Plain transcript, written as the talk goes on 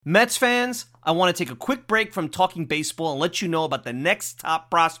Mets fans, I want to take a quick break from talking baseball and let you know about the next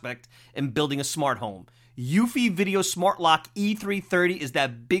top prospect in building a smart home. Eufy Video Smart Lock E330 is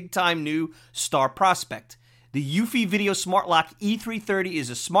that big-time new star prospect. The Eufy Video Smart Lock E330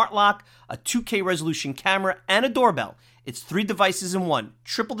 is a smart lock, a 2K resolution camera, and a doorbell. It's 3 devices in one,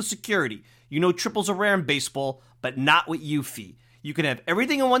 triple the security. You know triples are rare in baseball, but not with Eufy. You can have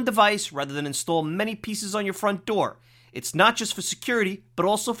everything in one device rather than install many pieces on your front door. It's not just for security, but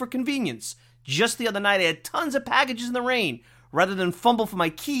also for convenience. Just the other night, I had tons of packages in the rain. Rather than fumble for my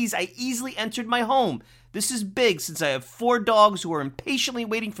keys, I easily entered my home. This is big since I have 4 dogs who are impatiently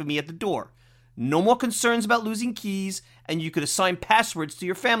waiting for me at the door. No more concerns about losing keys, and you could assign passwords to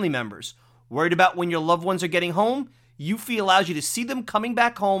your family members. Worried about when your loved ones are getting home? Eufy allows you to see them coming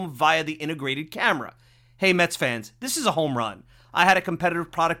back home via the integrated camera. Hey Mets fans, this is a home run. I had a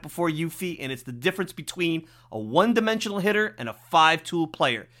competitive product before Eufy, and it's the difference between a one-dimensional hitter and a 5-tool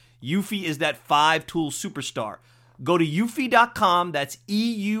player. Eufy is that 5-tool superstar. Go to eufy.com, that's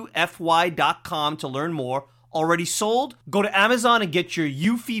EUFY.com to learn more. Already sold? Go to Amazon and get your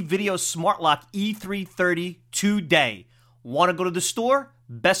Eufy Video Smart Lock E330 today. Want to go to the store?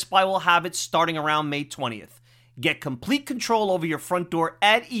 Best Buy will have it starting around May 20th. Get complete control over your front door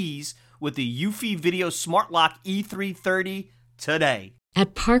at ease with the Eufy Video Smart Lock E330 today.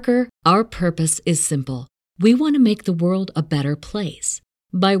 At Parker, our purpose is simple. We want to make the world a better place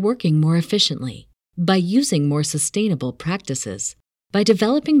by working more efficiently, by using more sustainable practices, by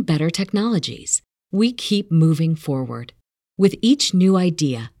developing better technologies. We keep moving forward. With each new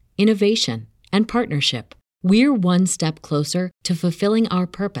idea, innovation, and partnership, we're one step closer to fulfilling our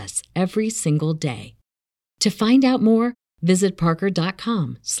purpose every single day. To find out more, visit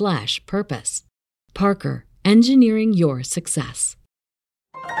parker.com/purpose. Parker, engineering your success.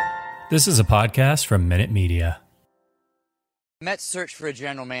 This is a podcast from Minute Media. Mets search for a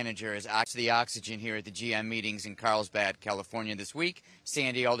general manager is the oxygen here at the GM meetings in Carlsbad, California this week.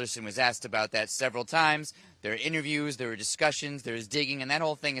 Sandy Alderson was asked about that several times. There are interviews, there are discussions, there is digging, and that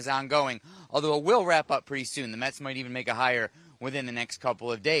whole thing is ongoing, although it will wrap up pretty soon. The Mets might even make a hire within the next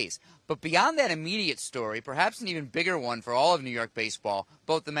couple of days. But beyond that immediate story, perhaps an even bigger one for all of New York baseball,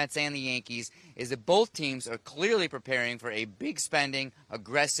 both the Mets and the Yankees, is that both teams are clearly preparing for a big spending,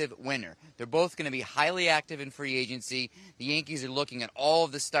 aggressive winter. They're both going to be highly active in free agency. The Yankees are looking at all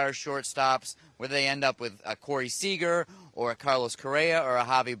of the star shortstops, whether they end up with a Corey Seager or a Carlos Correa or a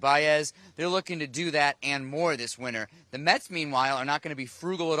Javi Baez. They're looking to do that and more this winter. The Mets, meanwhile, are not going to be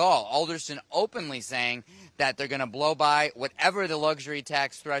frugal at all. Alderson openly saying that they're going to blow by whatever the luxury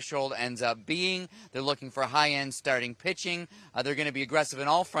tax threshold ends up being. They're looking for high-end starting pitching. They're going to be aggressive in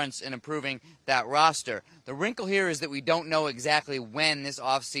all fronts in improving that roster. The wrinkle here is that we don't know exactly when this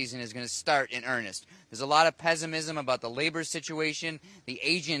offseason is going to start in earnest. There's a lot of pessimism about the labor situation. The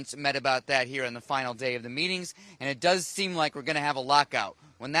agents met about that here on the final day of the meetings, and it does seem like we're going to have a lockout.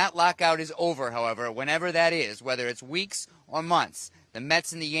 When that lockout is over, however, whenever that is, whether it's weeks or months, the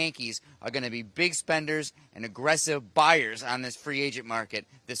Mets and the Yankees are going to be big spenders and aggressive buyers on this free agent market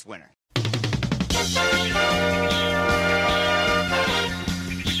this winter.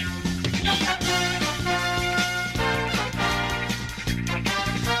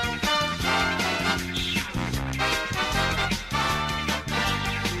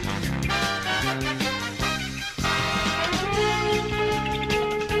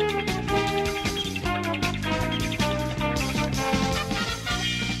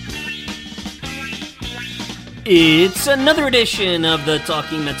 It's another edition of the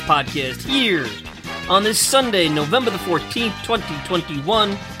Talking Mets podcast here on this Sunday, November the 14th,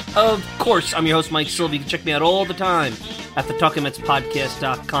 2021. Of course, I'm your host, Mike Silva. You can check me out all the time at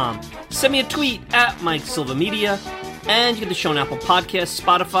thetalkingmetspodcast.com. Send me a tweet at Mike Silva Media, and you get the show on Apple Podcasts,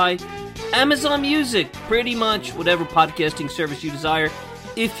 Spotify, Amazon Music, pretty much whatever podcasting service you desire.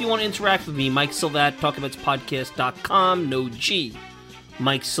 If you want to interact with me, Mike Silva at talkingmetspodcast.com, no G.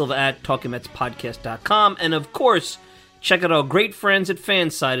 Mike Silva at TalkingMetsPodcast.com. And of course, check out our great friends at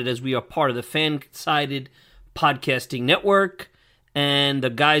Fansided, as we are part of the Fansided Podcasting Network. And the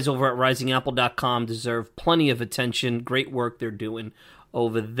guys over at RisingApple.com deserve plenty of attention. Great work they're doing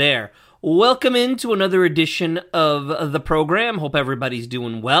over there. Welcome into another edition of the program. Hope everybody's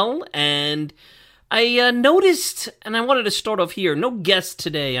doing well. And I noticed, and I wanted to start off here, no guest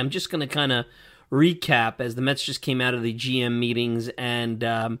today. I'm just going to kind of recap as the Mets just came out of the GM meetings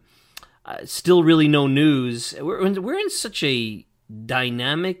and still really no news. We're in such a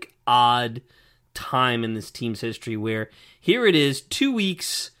dynamic, odd time in this team's history where here it is 2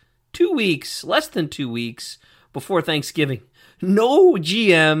 weeks, less than 2 weeks before Thanksgiving. No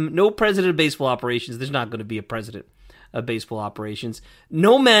GM, no president of baseball operations. There's not going to be a president. of baseball operations.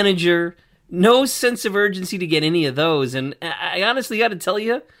 No manager, no sense of urgency to get any of those. And I honestly got to tell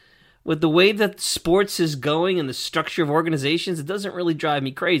you, with the way that sports is going and the structure of organizations, it doesn't really drive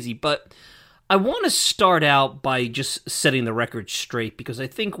me crazy. But I want to start out by just setting the record straight, because I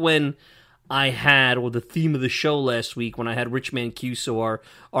think when the theme of the show last week, when I had Rich Mancuso,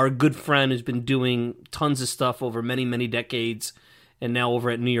 our good friend who's been doing tons of stuff over many, many decades, and now over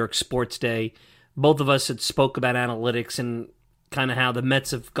at New York Sports Day, both of us had spoke about analytics and kind of how the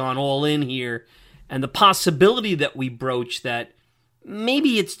Mets have gone all in here, and the possibility that we broach that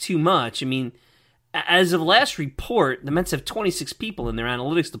maybe it's too much. I mean, as of last report, the Mets have 26 people in their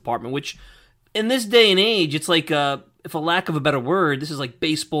analytics department, which in this day and age, it's like, if a lack of a better word, this is like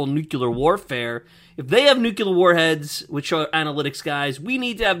baseball nuclear warfare. If they have nuclear warheads, which are analytics guys, we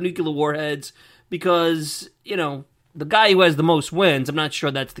need to have nuclear warheads, because, the guy who has the most wins. I'm not sure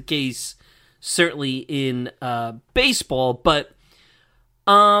that's the case, certainly in baseball, but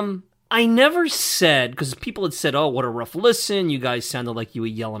I never said, because people had said, oh, what a rough listen, you guys sounded like you were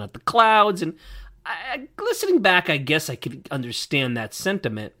yelling at the clouds, and listening back, I guess I could understand that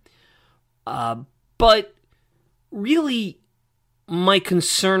sentiment, but really my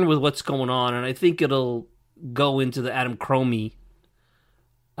concern with what's going on, and I think it'll go into the Adam Cromie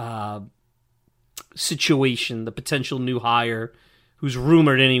situation, the potential new hire, who's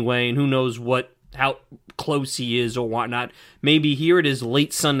rumored anyway, and who knows how close he is or whatnot. Maybe here it is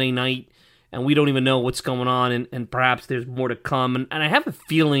late Sunday night, and we don't even know what's going on, and perhaps there's more to come. And I have a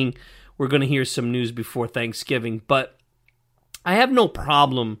feeling we're going to hear some news before Thanksgiving, but I have no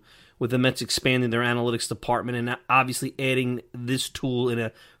problem with the Mets expanding their analytics department and obviously adding this tool in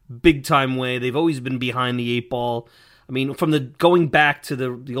a big-time way. They've always been behind the eight ball. I mean, going back to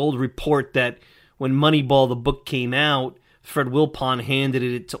the old report that when Moneyball, the book, came out, Fred Wilpon handed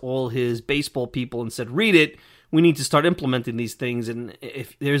it to all his baseball people and said, read it, we need to start implementing these things. And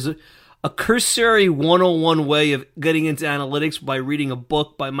if there's a cursory 101 way of getting into analytics by reading a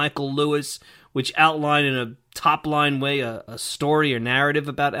book by Michael Lewis, which outlined in a top-line way a story or narrative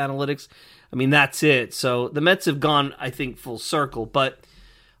about analytics, I mean, that's it. So the Mets have gone, I think, full circle. But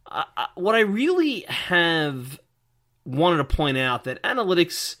what I really have wanted to point out, that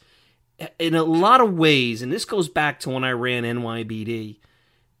analytics, in a lot of ways, and this goes back to when I ran NYBD,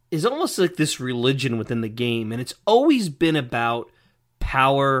 is almost like this religion within the game. And it's always been about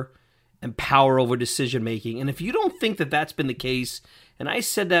power and power over decision making. And if you don't think that that's been the case, and I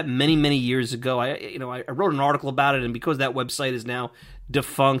said that many, many years ago, I wrote an article about it, and because that website is now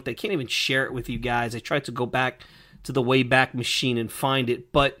defunct, I can't even share it with you guys. I tried to go back to the Wayback Machine and find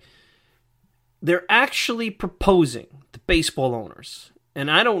it, but they're actually proposing, the baseball owners, and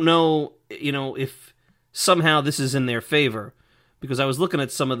I don't know, if somehow this is in their favor, because I was looking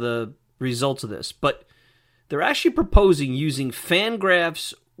at some of the results of this, but they're actually proposing using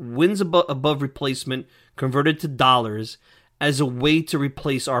Fangraphs wins above replacement converted to dollars as a way to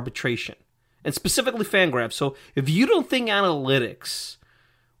replace arbitration, and specifically Fangraphs. So if you don't think analytics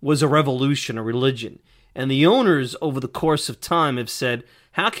was a revolution, a religion, and the owners over the course of time have said,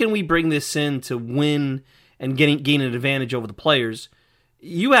 how can we bring this in to win and gain an advantage over the players?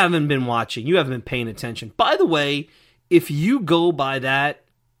 You haven't been watching. You haven't been paying attention. By the way, if you go by that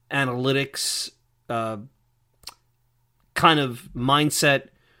analytics kind of mindset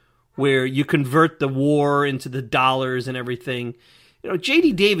where you convert the war into the dollars and everything,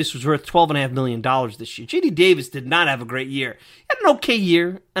 J.D. Davis was worth $12.5 million this year. J.D. Davis did not have a great year. He had an okay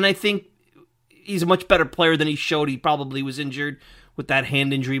year, and I think he's a much better player than he showed. He probably was injured with that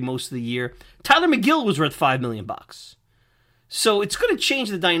hand injury most of the year. Tyler McGill was worth $5 million. So it's going to change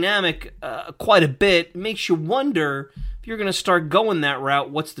the dynamic quite a bit. It makes you wonder if you're going to start going that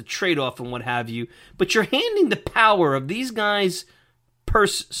route, what's the trade-off and what have you. But you're handing the power of these guys'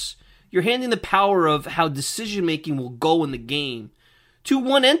 purses. You're handing the power of how decision-making will go in the game to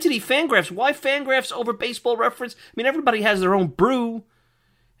one entity, Fangraphs. Why Fangraphs over Baseball Reference? I mean, everybody has their own brew,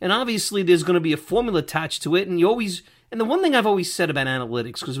 and obviously there's going to be a formula attached to it. And the one thing I've always said about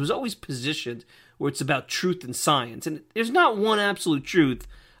analytics, because it was always positioned where it's about truth and science, and there's not one absolute truth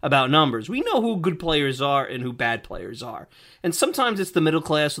about numbers. We know who good players are and who bad players are. And sometimes it's the middle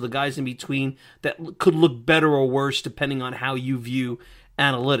class or the guys in between that could look better or worse depending on how you view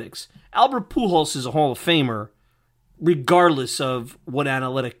analytics. Albert Pujols is a Hall of Famer regardless of what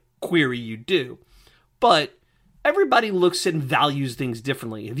analytic query you do. But everybody looks and values things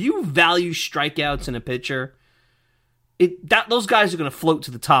differently. If you value strikeouts in a pitcher, those guys are going to float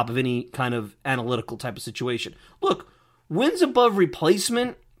to the top of any kind of analytical type of situation. Look, wins above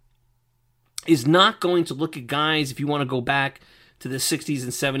replacement is not going to look at guys, if you want to go back to the 60s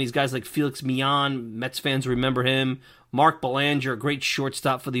and 70s. Guys like Felix Millan, Mets fans remember him. Mark Belanger, a great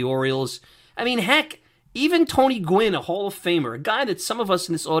shortstop for the Orioles. I mean, heck, even Tony Gwynn, a Hall of Famer, a guy that some of us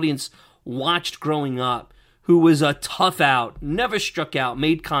in this audience watched growing up, who was a tough out, never struck out,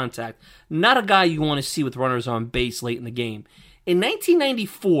 made contact. Not a guy you want to see with runners on base late in the game. In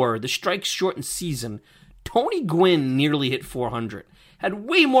 1994, the strike-shortened season, Tony Gwynn nearly hit 400, had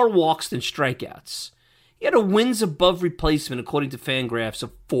way more walks than strikeouts. He had a wins above replacement, according to Fangraphs,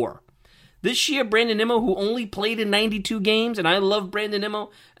 of 4. This year, Brandon Nimmo, who only played in 92 games, and I love Brandon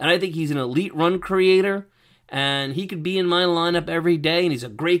Nimmo, and I think he's an elite run creator, and he could be in my lineup every day, and he's a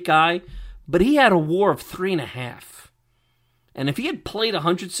great guy, but he had a WAR of 3.5. And if he had played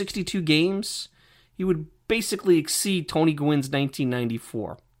 162 games, he would basically exceed Tony Gwynn's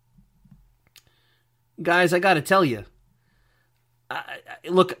 1994. Guys, I got to tell you,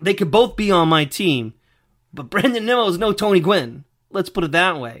 look, they could both be on my team, but Brandon Nimmo is no Tony Gwynn. Let's put it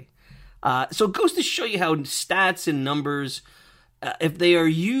that way. So it goes to show you how stats and numbers, if they are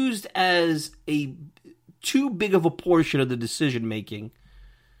used as too big of a portion of the decision making,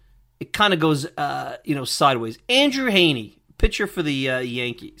 it kind of goes, sideways. Andrew Heaney, pitcher for the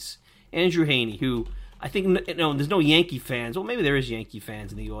Yankees. Andrew Heaney, who I think, there's no Yankee fans. Well, maybe there is Yankee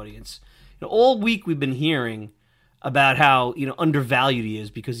fans in the audience. All week we've been hearing about how undervalued he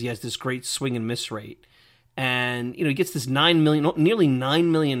is because he has this great swing and miss rate. And, he gets this nearly $9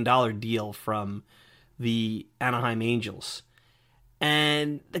 million deal from the Anaheim Angels.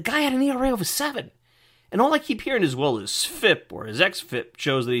 And the guy had an ERA over 7. And all I keep hearing is, well, his FIP or his xFIP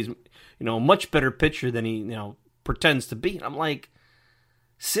shows that he's, a much better pitcher than he, pretends to be. And I'm like,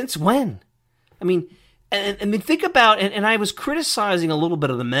 since when? I mean, and think about, and I was criticizing a little bit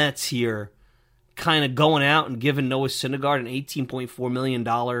of the Mets here, kind of going out and giving Noah Syndergaard an $18.4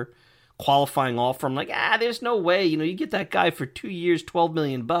 million qualifying offer. I'm like, there's no way. You get that guy for 2 years, $12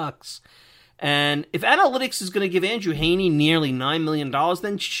 million. And if analytics is going to give Andrew Heaney nearly $9 million,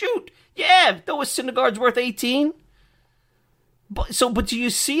 then shoot. Yeah, Noah Syndergaard's worth 18. But do you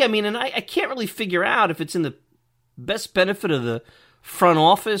see, and I can't really figure out if it's in the best benefit of the front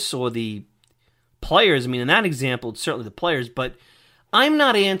office or the players. In that example, it's certainly the players, but I'm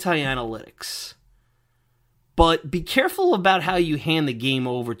not anti-analytics. But be careful about how you hand the game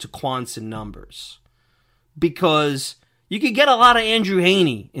over to quants and numbers. Because you could get a lot of Andrew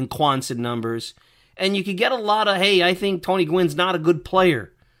Heaney in quants and numbers, and you could get a lot of, hey, I think Tony Gwynn's not a good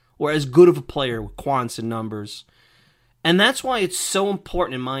player, or as good of a player with quants and numbers. And that's why it's so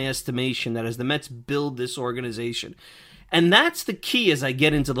important in my estimation that as the Mets build this organization, and that's the key as I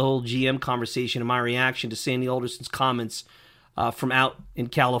get into the whole GM conversation and my reaction to Sandy Alderson's comments from out in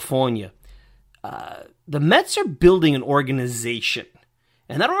California. The Mets are building an organization,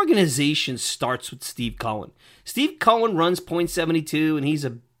 and that organization starts with Steve Cohen. Steve Cohen runs .72, and he's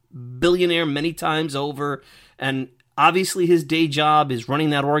a billionaire many times over, and obviously his day job is running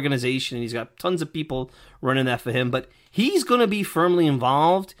that organization, and he's got tons of people running that for him, but he's going to be firmly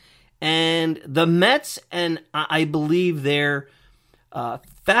involved, and the Mets, and I believe their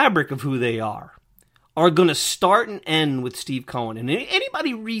fabric of who they are going to start and end with Steve Cohen. And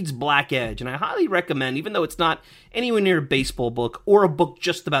anybody reads Black Edge, and I highly recommend, even though it's not anywhere near a baseball book or a book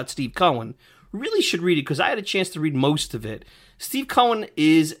just about Steve Cohen, really should read it because I had a chance to read most of it. Steve Cohen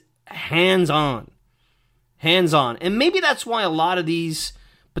is hands-on. And maybe that's why a lot of these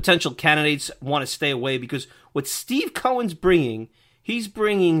potential candidates want to stay away, because what Steve Cohen's bringing, he's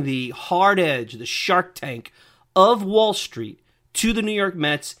bringing the hard edge, the Shark Tank of Wall Street to the New York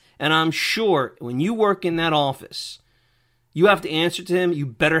Mets. And I'm sure when you work in that office, you have to answer to him. You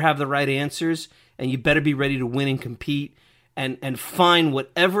better have the right answers, and you better be ready to win and compete and find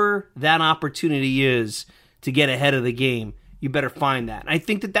whatever that opportunity is to get ahead of the game. You better find that. And I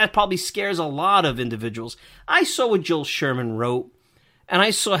think that probably scares a lot of individuals. I saw what Joel Sherman wrote, and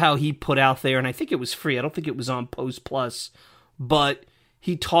I saw how he put out there, and I think it was free. I don't think it was on Post Plus, but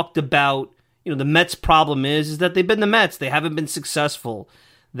he talked about, the Mets' problem is that they've been the Mets. They haven't been successful,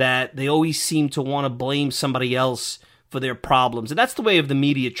 that they always seem to want to blame somebody else for their problems. And that's the way of the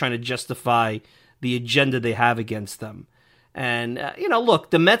media trying to justify the agenda they have against them. And,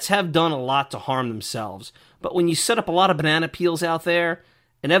 look, the Mets have done a lot to harm themselves. But when you set up a lot of banana peels out there,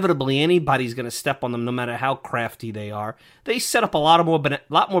 inevitably anybody's going to step on them no matter how crafty they are. They set up a lot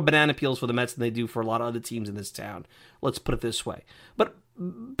more banana peels for the Mets than they do for a lot of other teams in this town. Let's put it this way. But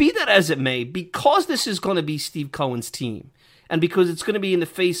be that as it may, because this is going to be Steve Cohen's team, and because it's going to be in the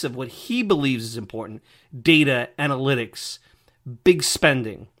face of what he believes is important, data, analytics, big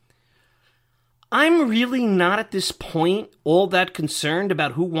spending, I'm really not at this point all that concerned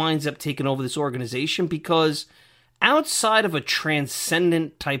about who winds up taking over this organization, because outside of a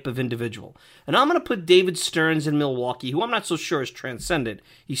transcendent type of individual. And I'm going to put David Stearns in Milwaukee, who I'm not so sure is transcendent.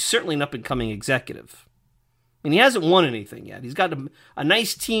 He's certainly an up-and-coming executive. I mean, he hasn't won anything yet. He's got a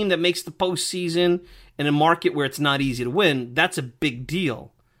nice team that makes the postseason in a market where it's not easy to win. That's a big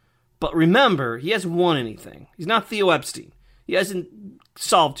deal. But remember, he hasn't won anything. He's not Theo Epstein. He hasn't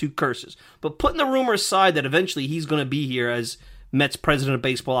solved 2 curses. But putting the rumor aside that eventually he's going to be here as Mets president of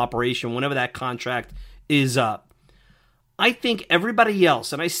baseball operation whenever that contract is up, I think everybody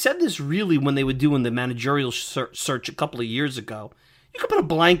else, and I said this really when they were doing the managerial search a couple of years ago, you could put a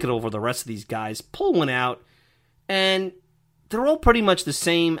blanket over the rest of these guys, pull one out, and they're all pretty much the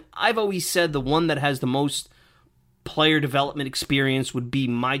same. I've always said the one that has the most player development experience would be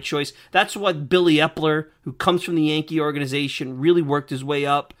my choice. That's what Billy Epler, who comes from the Yankee organization, really worked his way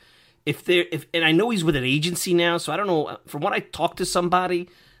up. And I know he's with an agency now, so I don't know. From what I talked to somebody,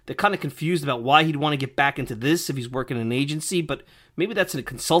 they're kind of confused about why he'd want to get back into this if he's working in an agency, but maybe that's a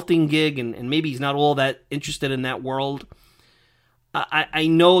consulting gig, and maybe he's not all that interested in that world. I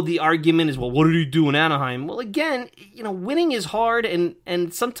know the argument is, well, what did he do in Anaheim? Well, again, winning is hard,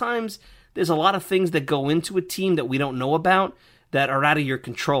 and sometimes there's a lot of things that go into a team that we don't know about that are out of your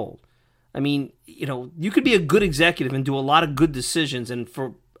control. I mean, you could be a good executive and do a lot of good decisions, and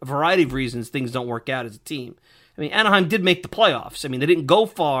for a variety of reasons, things don't work out as a team. I mean, Anaheim did make the playoffs. I mean, they didn't go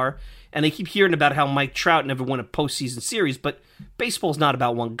far, and they keep hearing about how Mike Trout never won a postseason series, but baseball's not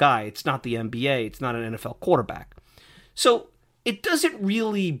about one guy. It's not the NBA. It's not an NFL quarterback. So it doesn't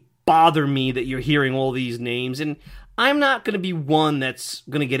really bother me that you're hearing all these names, and I'm not going to be one that's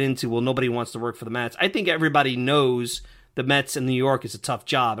going to get into, well, nobody wants to work for the Mets. I think everybody knows the Mets in New York is a tough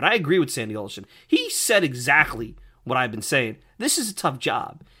job, and I agree with Sandy Alderson. He said exactly what I've been saying. This is a tough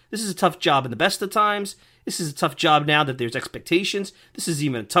job. This is a tough job in the best of times. This is a tough job now that there's expectations. This is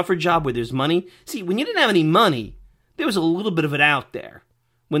even a tougher job where there's money. See, when you didn't have any money, there was a little bit of it out there.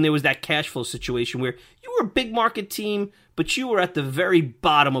 When there was that cash flow situation where you were a big market team, but you were at the very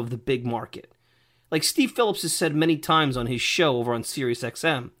bottom of the big market. Like Steve Phillips has said many times on his show over on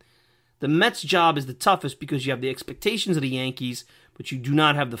SiriusXM, the Mets' job is the toughest because you have the expectations of the Yankees, but you do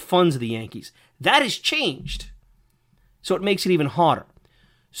not have the funds of the Yankees. That has changed. So it makes it even harder.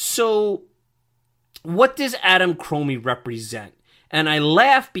 So what does Adam Cromie represent? And I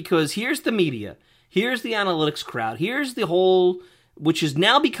laugh because here's the media, here's the analytics crowd, here's the whole, which has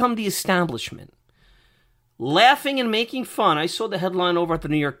now become the establishment, laughing and making fun. I saw the headline over at the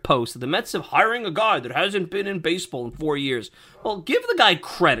New York Post that the Mets are hiring a guy that hasn't been in baseball in 4 years. Well, give the guy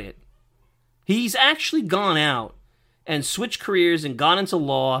credit. He's actually gone out and switched careers and gone into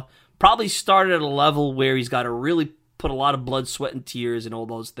law, probably started at a level where he's got to really put a lot of blood, sweat, and tears and all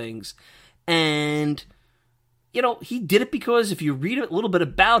those things. And, he did it because if you read a little bit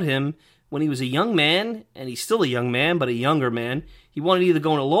about him, when he was a young man, and he's still a young man, but a younger man, he wanted to either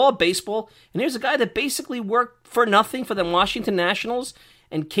go into law or baseball. And here's a guy that basically worked for nothing for the Washington Nationals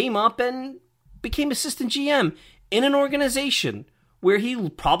and came up and became assistant GM in an organization where he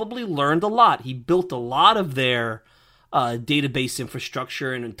probably learned a lot. He built a lot of their database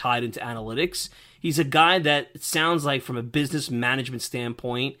infrastructure and tied into analytics. He's a guy that it sounds like from a business management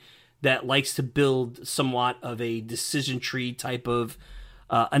standpoint that likes to build somewhat of a decision tree type of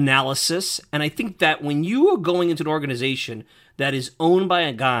analysis. And I think that when you are going into an organization that is owned by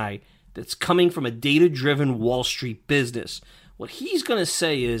a guy that's coming from a data-driven Wall Street business, what he's going to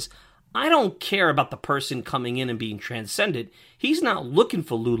say is, I don't care about the person coming in and being transcended. He's not looking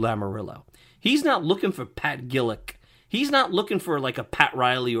for Lou Lamoriello. He's not looking for Pat Gillick. He's not looking for like a Pat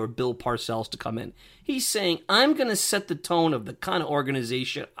Riley or Bill Parcells to come in. He's saying, I'm going to set the tone of the kind of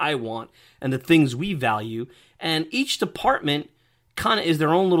organization I want and the things we value. And each department kind of is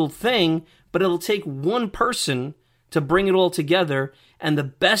their own little thing, but it'll take one person to bring it all together. And the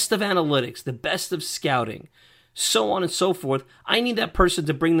best of analytics, the best of scouting, so on and so forth, I need that person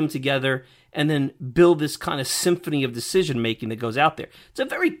to bring them together and then build this kind of symphony of decision-making that goes out there. It's a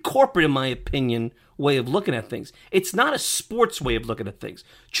very corporate, in my opinion, way of looking at things. It's not a sports way of looking at things.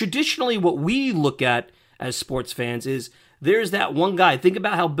 Traditionally, what we look at as sports fans is there's that one guy. Think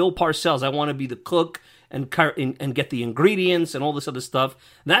about how Bill Parcells, I want to be the cook and get the ingredients and all this other stuff.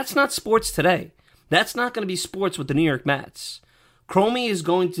 That's not sports today. That's not going to be sports with the New York Mets. Cromie is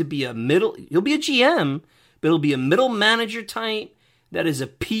going to be he'll be a GM, but he'll be a middle manager type that is a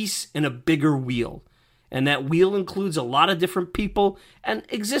piece in a bigger wheel. And that wheel includes a lot of different people and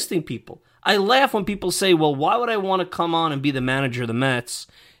existing people. I laugh when people say, well, why would I want to come on and be the manager of the Mets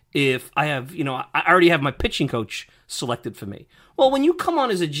if I have, I already have my pitching coach selected for me? Well, when you come on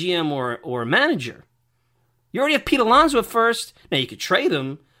as a GM or a manager, you already have Pete Alonso at first. Now, you could trade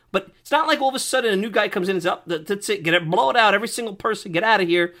him, But it's not like all of a sudden a new guy comes in and says, oh, that's it, blow it out, every single person, get out of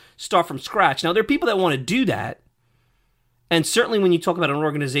here, start from scratch. Now, there are people that want to do that. And certainly when you talk about an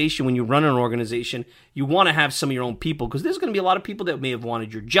organization, when you run an organization, you want to have some of your own people, because there's going to be a lot of people that may have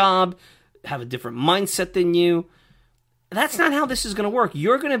wanted your job, have a different mindset than you. That's not how this is going to work.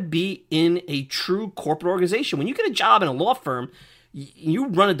 You're going to be in a true corporate organization. When you get a job in a law firm, you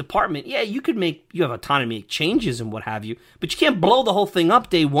run a department, yeah, you have autonomy to make changes and what have you, but you can't blow the whole thing up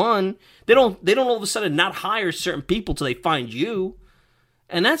day one. They don't all of a sudden not hire certain people till they find you.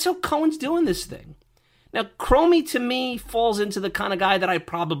 And that's how Cohen's doing this thing. Now, Cromie, to me, falls into the kind of guy that I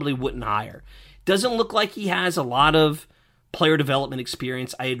probably wouldn't hire. Doesn't look like he has a lot of player development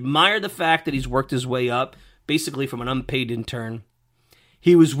experience. I admire the fact that he's worked his way up, basically from an unpaid intern.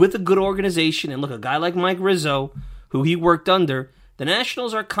 He was with a good organization, and look, a guy like Mike Rizzo, who he worked under, the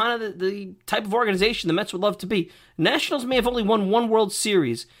Nationals are kind of the type of organization the Mets would love to be. Nationals may have only won one World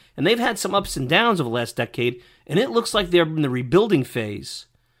Series, and they've had some ups and downs over the last decade, and it looks like they're in the rebuilding phase.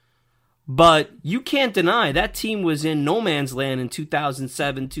 But you can't deny that team was in no man's land in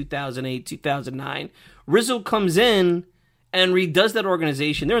 2007, 2008, 2009. Rizzo comes in and redoes that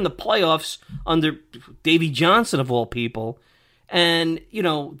organization. They're in the playoffs under Davey Johnson, of all people. And,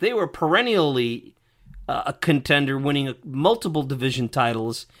 they were perennially a contender, winning multiple division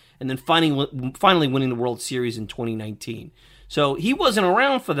titles, and then finally winning the World Series in 2019. So he wasn't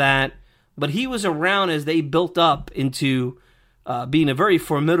around for that, but he was around as they built up into being a very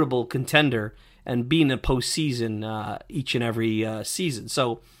formidable contender and being a postseason each and every season.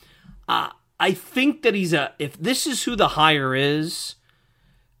 So I think that if this is who the hire is,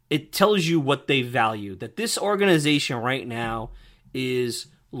 it tells you what they value. That this organization right now is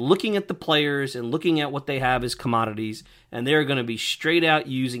looking at the players and looking at what they have as commodities, and they're going to be straight out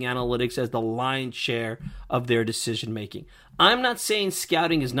using analytics as the lion's share of their decision making. I'm not saying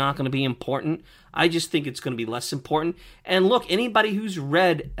scouting is not going to be important. I just think it's going to be less important. And look, anybody who's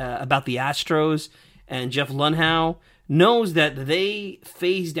read about the Astros and Jeff Lunhow knows that they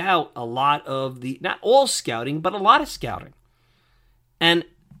phased out a lot of not all scouting, but a lot of scouting. And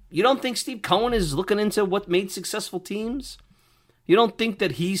you don't think Steve Cohen is looking into what made successful teams? You don't think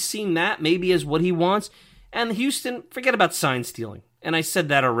that he's seen that maybe as what he wants? And Houston, forget about sign stealing. And I said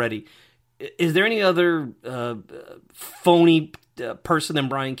that already. Is there any other phony person than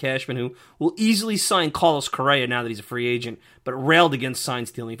Brian Cashman who will easily sign Carlos Correa now that he's a free agent, but railed against sign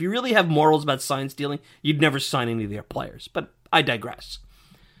stealing? If you really have morals about sign stealing, you'd never sign any of their players. But I digress.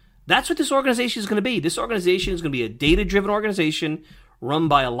 That's what this organization is going to be. This organization is going to be a data-driven organization run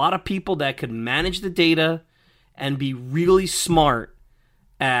by a lot of people that can manage the data and be really smart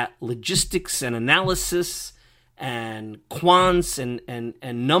at logistics and analysis and quants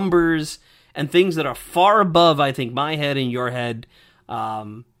and numbers and things that are far above, I think, my head and your head,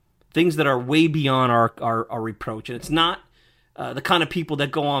 things that are way beyond our reproach. And it's not the kind of people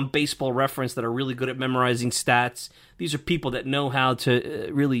that go on Baseball Reference that are really good at memorizing stats. These are people that know how to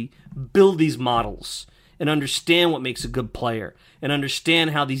really build these models and understand what makes a good player and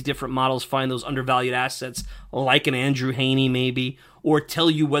understand how these different models find those undervalued assets, like an Andrew Haney maybe, or tell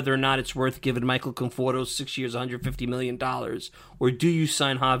you whether or not it's worth giving Michael Conforto 6 years, $150 million, or do you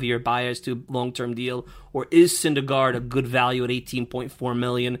sign Javier Baez to a long-term deal, or is Syndergaard a good value at $18.4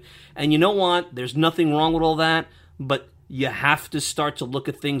 million? And you know what? There's nothing wrong with all that, but you have to start to look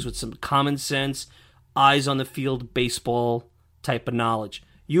at things with some common sense, eyes on the field, baseball type of knowledge.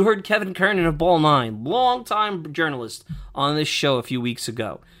 You heard Kevin Kernan of Ball 9, longtime journalist, on this show a few weeks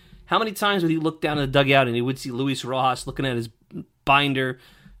ago. How many times would he look down in the dugout and he would see Luis Rojas looking at his binder,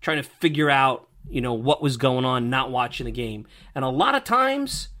 trying to figure out, what was going on, not watching the game? And a lot of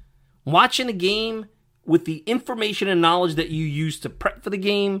times, watching a game with the information and knowledge that you use to prep for the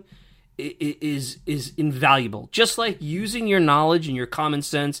game is invaluable. Just like using your knowledge and your common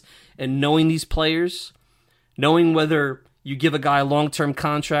sense and knowing these players, knowing whether you give a guy a long-term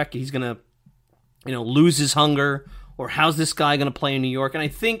contract, he's going to, lose his hunger, or how's this guy going to play in New York? And I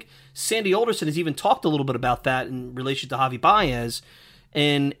think Sandy Alderson has even talked a little bit about that in relation to Javi Baez,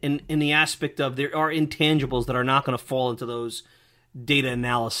 and in the aspect of there are intangibles that are not going to fall into those data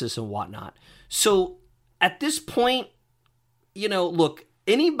analysis and whatnot. So at this point, look,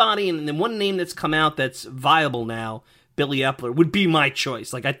 anybody, and the one name that's come out that's viable now, Billy Epler, would be my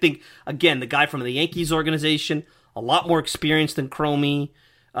choice. Like, I think, again, the guy from the Yankees organization, a lot more experience than Cromie.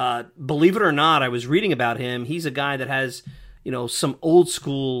 Believe it or not, I was reading about him. He's a guy that has, some old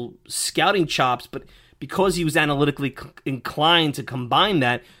school scouting chops, but because he was analytically inclined to combine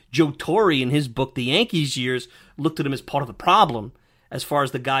that, Joe Torre, in his book, The Yankees Years, looked at him as part of the problem as far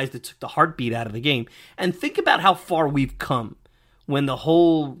as the guys that took the heartbeat out of the game. And think about how far we've come. when the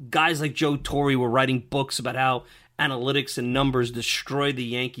whole guys like Joe Torre were writing books about how analytics and numbers destroyed the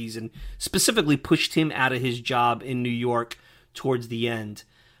Yankees and specifically pushed him out of his job in New York towards the end.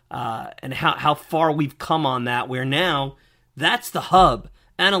 And how far we've come on that, where now that's the hub.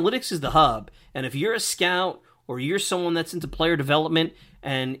 Analytics is the hub. And if you're a scout or you're someone that's into player development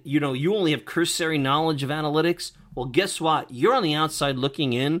and you only have cursory knowledge of analytics, well, guess what? You're on the outside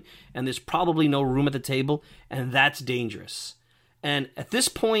looking in, and there's probably no room at the table, and that's dangerous. And at this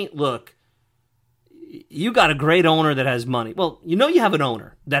point, look, you got a great owner that has money. Well, you have an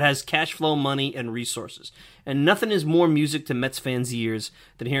owner that has cash flow, money, and resources. And nothing is more music to Mets fans' ears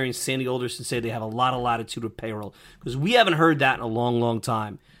than hearing Sandy Alderson say they have a lot of latitude with payroll. Because we haven't heard that in a long, long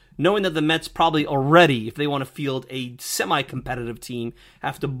time. Knowing that the Mets probably already, if they want to field a semi-competitive team,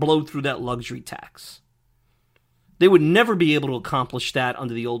 have to blow through that luxury tax. They would never be able to accomplish that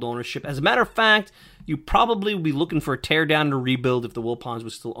under the old ownership. As a matter of fact, you probably would be looking for a teardown and a rebuild if the Wilpons were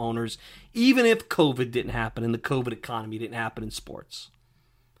still owners, even if COVID didn't happen and the COVID economy didn't happen in sports.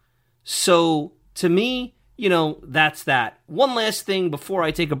 So, to me, that's that. One last thing before I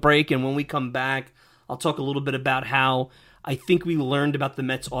take a break, and when we come back, I'll talk a little bit about how I think we learned about the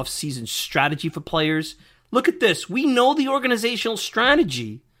Mets' offseason strategy for players. Look at this. We know the organizational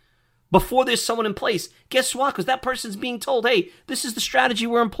strategy before there's someone in place. Guess what? Because that person's being told, hey, this is the strategy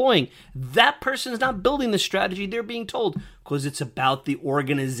we're employing. That person's not building the strategy. They're being told because it's about the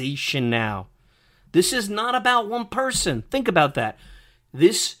organization now. This is not about one person. Think about that.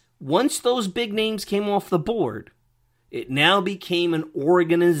 Once those big names came off the board, it now became an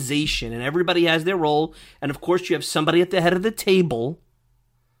organization, and everybody has their role. And, of course, you have somebody at the head of the table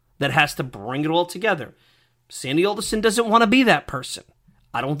that has to bring it all together. Sandy Alderson doesn't want to be that person.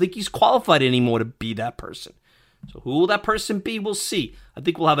 I don't think he's qualified anymore to be that person. So who will that person be? We'll see. I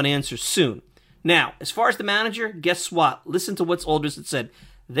think we'll have an answer soon. Now, as far as the manager, guess what? Listen to what Alderson said.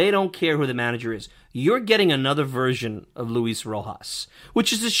 They don't care who the manager is. You're getting another version of Luis Rojas,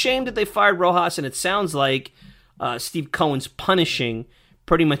 which is a shame that they fired Rojas, and it sounds like Steve Cohen's punishing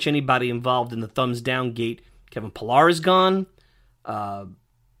pretty much anybody involved in the thumbs down gate. Kevin Pillar is gone.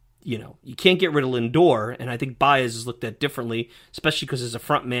 You can't get rid of Lindor, and I think Baez is looked at differently, especially because as a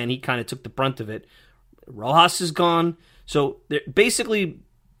front man, he kind of took the brunt of it. Rojas is gone. So basically,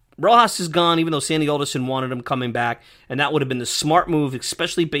 Rojas is gone, even though Sandy Alderson wanted him coming back, and that would have been the smart move,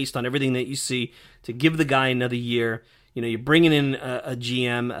 especially based on everything that you see, to give the guy another year. You're bringing in a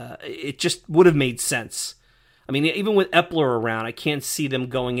GM. It just would have made sense. I mean, even with Epler around, I can't see them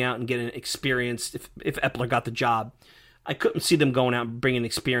going out and getting experienced if Epler got the job. I couldn't see them going out and bringing an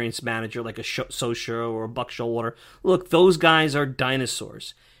experienced manager like a Socha or a Buck Showalter. Look, those guys are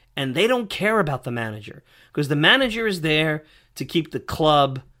dinosaurs, and they don't care about the manager because the manager is there to keep the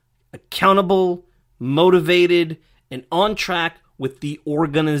club accountable, motivated, and on track with the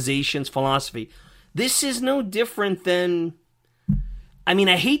organization's philosophy. This is no different than, I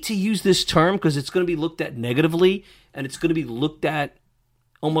hate to use this term because it's going to be looked at negatively, and it's going to be looked at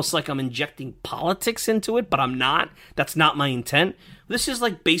almost like I'm injecting politics into it, but I'm not. That's not my intent. This is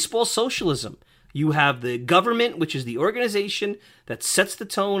like baseball socialism. You have the government, which is the organization that sets the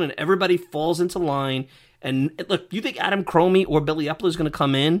tone and everybody falls into line. And look, you think Adam Cromie or Billy Epler is going to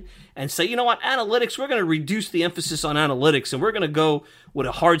come in and say, you know what, analytics, we're going to reduce the emphasis on analytics and we're going to go with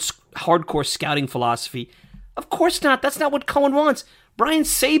a hardcore scouting philosophy. Of course not. That's not what Cohen wants. Brian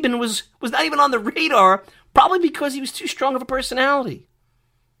Saban was not even on the radar, probably because he was too strong of a personality.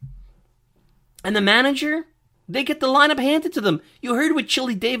 And the manager, they get the lineup handed to them. You heard what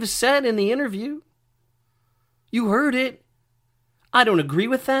Chili Davis said in the interview. You heard it. I don't agree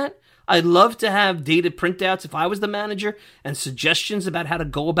with that. I'd love to have data printouts if I was the manager and suggestions about how to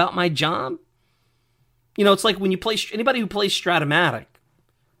go about my job. It's like when you play, anybody who plays Stratomatic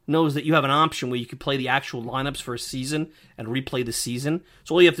knows that you have an option where you can play the actual lineups for a season and replay the season.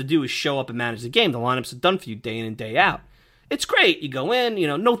 So all you have to do is show up and manage the game. The lineups are done for you day in and day out. It's great. You go in,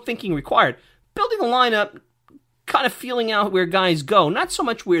 no thinking required. Building a lineup, kind of feeling out where guys go. Not so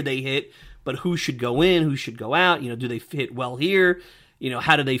much where they hit, but who should go in, who should go out. Do they hit well here?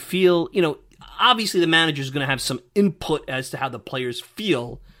 How do they feel? Obviously the manager's going to have some input as to how the players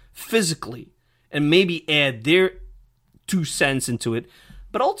feel physically and maybe add their 2 cents into it.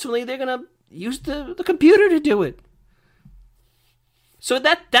 But ultimately they're going to use the computer to do it. So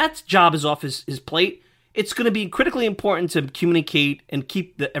that job is off his plate. It's going to be critically important to communicate and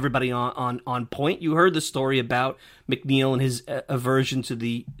keep everybody on point. You heard the story about McNeil and his aversion to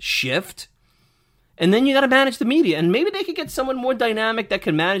the shift. And then you got to manage the media. And maybe they could get someone more dynamic that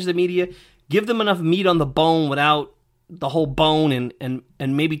can manage the media, give them enough meat on the bone without the whole bone and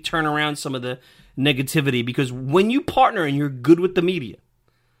maybe turn around some of the negativity, because when you partner and you're good with the media,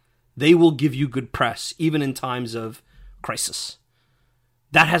 they will give you good press, even in times of crisis.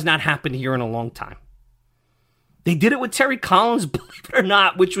 That has not happened here in a long time. They did it with Terry Collins, believe it or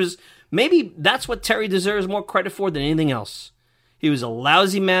not, which was, maybe that's what Terry deserves more credit for than anything else. He was a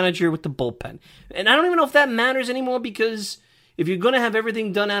lousy manager with the bullpen. And I don't even know if that matters anymore, because if you're going to have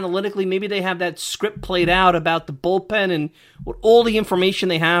everything done analytically, maybe they have that script played out about the bullpen, and with all the information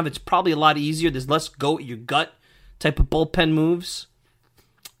they have, it's probably a lot easier. There's less go at your gut type of bullpen moves,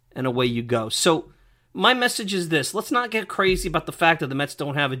 and away you go. So my message is this. Let's not get crazy about the fact that the Mets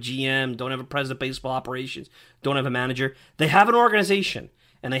don't have a GM, don't have a president of baseball operations, don't have a manager. They have an organization,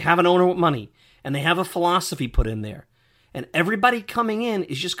 and they have an owner with money, and they have a philosophy put in there. And everybody coming in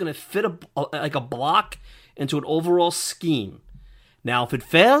is just going to fit like a block into an overall scheme. Now, if it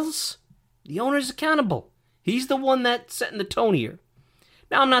fails, the owner is accountable. He's the one that's setting the tone here.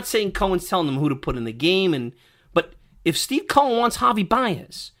 Now, I'm not saying Cohen's telling them who to put in the game, but if Steve Cohen wants Javi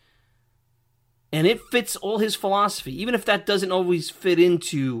Baez, and it fits all his philosophy, even if that doesn't always fit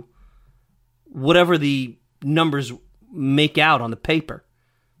into whatever the numbers make out on the paper,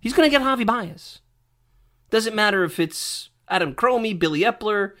 he's going to get Javi Baez. Doesn't matter if it's Adam Cromie, Billy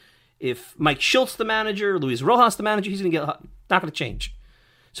Epler, if Mike Schultz the manager, Luis Rojas the manager, he's going to get, not going to change.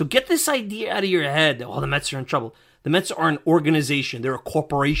 So get this idea out of your head that, the Mets are in trouble. The Mets are an organization. They're a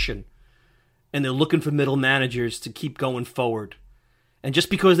corporation. And they're looking for middle managers to keep going forward. And just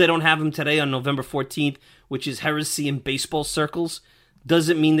because they don't have them today on November 14th, which is heresy in baseball circles,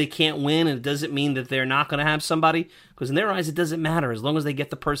 doesn't mean they can't win, and it doesn't mean that they're not going to have somebody, because in their eyes it doesn't matter as long as they get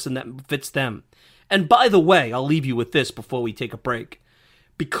the person that fits them. And by the way, I'll leave you with this before we take a break.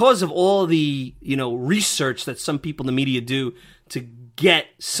 Because of all the, research that some people in the media do to get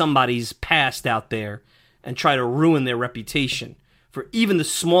somebody's past out there and try to ruin their reputation for even the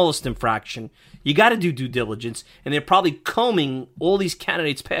smallest infraction, you got to do due diligence, and they're probably combing all these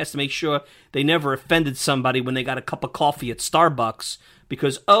candidates past to make sure they never offended somebody when they got a cup of coffee at Starbucks,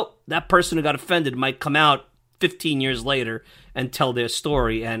 because, that person who got offended might come out 15 years later and tell their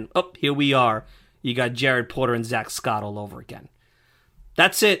story, and, here we are. You got Jared Porter and Zach Scott all over again.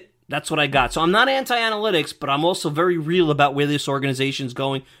 That's it. That's what I got. So I'm not anti-analytics, but I'm also very real about where this organization's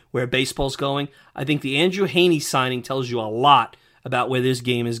going, where baseball's going. I think the Andrew Heaney signing tells you a lot about where this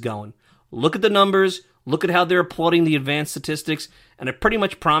game is going. Look at the numbers. Look at how they're applauding the advanced statistics. And I pretty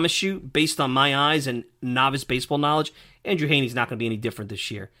much promise you, based on my eyes and novice baseball knowledge, Andrew Heaney's not going to be any different this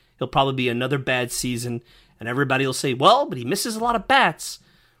year. He'll probably be another bad season. And everybody will say, but he misses a lot of bats.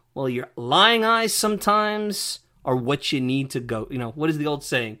 Well, your lying eyes sometimes are what you need to go. What is the old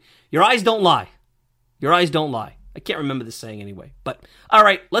saying? Your eyes don't lie. Your eyes don't lie. I can't remember the saying anyway. But, all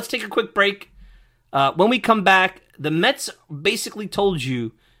right, let's take a quick break. When we come back, the Mets basically told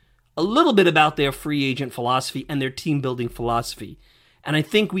you a little bit about their free agent philosophy and their team-building philosophy. And I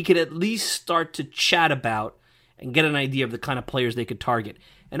think we could at least start to chat about and get an idea of the kind of players they could target.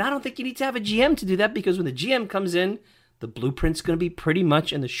 And I don't think you need to have a GM to do that, because when the GM comes in, the blueprint's going to be pretty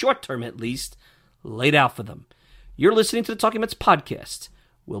much, in the short term at least, laid out for them. You're listening to the Talking Mets podcast.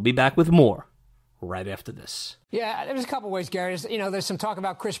 We'll be back with more right after this. Yeah, there's a couple ways, Gary. There's some talk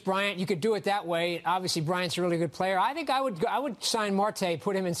about Chris Bryant. You could do it that way. Obviously, Bryant's a really good player. I think I would sign Marte,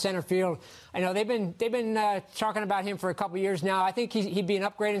 put him in center field. I know they've been talking about him for a couple years now. I think he'd be an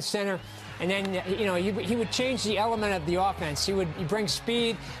upgrade in center, and then he would change the element of the offense. He bring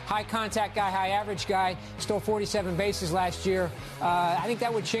speed, high contact guy, high average guy. Stole 47 bases last year. I think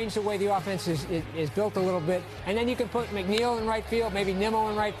that would change the way the offense is built a little bit. And then you can put McNeil in right field, maybe Nimmo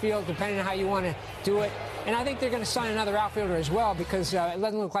in right field, depending on how you want to do it. And I think they're going to sign another outfielder as well, because it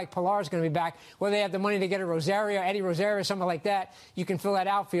doesn't look like Pilar's going to be back. Whether they have the money to get a Eddie Rosario, something like that, you can fill that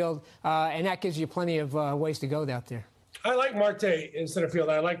outfield, and that gives you plenty of ways to go out there. I like Marte in center field.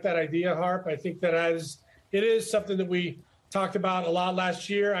 I like that idea, Harp. I think that it is something that we talked about a lot last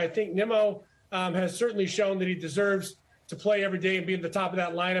year. I think Nimmo has certainly shown that he deserves to play every day and be at the top of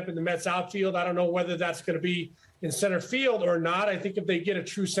that lineup in the Mets outfield. I don't know whether that's going to be in center field or not. I think if they get a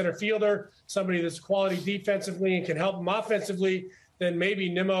true center fielder, somebody that's quality defensively and can help them offensively, then maybe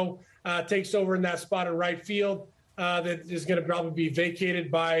Nimmo takes over in that spot in right field that is going to probably be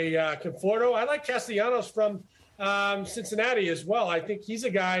vacated by Conforto. I like Castellanos from Cincinnati as well. I think he's a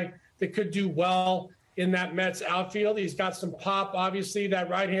guy that could do well in that Mets outfield. He's got some pop, obviously, that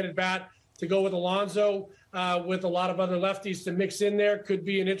right-handed bat to go with Alonso, with a lot of other lefties to mix in there. Could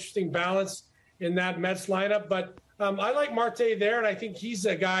be an interesting balance in that Mets lineup. But I like Marte there, and I think he's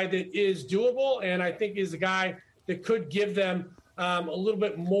a guy that is doable, and I think is a guy that could give them a little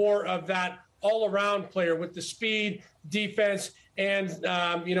bit more of that all-around player with the speed, defense, and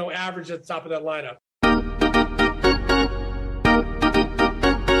average at the top of that lineup.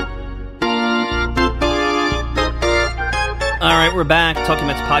 All right, we're back. Talking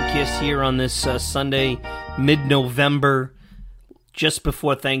Mets podcast here on this Sunday, mid-November, just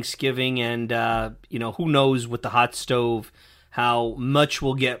before Thanksgiving. And, who knows with the hot stove how much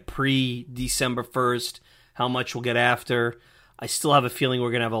we'll get pre-December 1st, how much we'll get after. I still have a feeling we're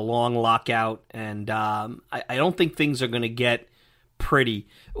going to have a long lockout, and I don't think things are going to get pretty.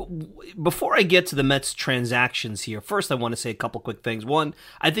 Before I get to the Mets transactions here, first I want to say a couple quick things. One,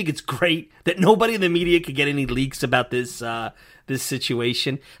 I think it's great that nobody in the media could get any leaks about this this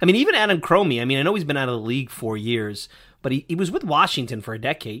situation. I mean, even Adam Cromie, I know he's been out of the league 4 years, but he was with Washington for a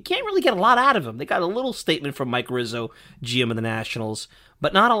decade. You can't really get a lot out of him. They got a little statement from Mike Rizzo, GM of the Nationals,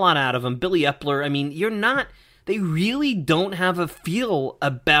 but not a lot out of him. Billy Epler, they really don't have a feel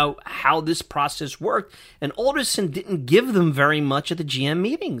about how this process worked. And Alderson didn't give them very much at the GM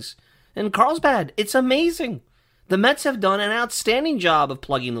meetings. And Carlsbad, it's amazing. The Mets have done an outstanding job of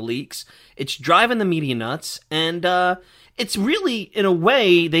plugging the leaks. It's driving the media nuts. And it's really, in a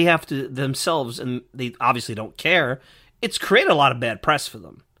way, they have to themselves, and they obviously don't care, it's created a lot of bad press for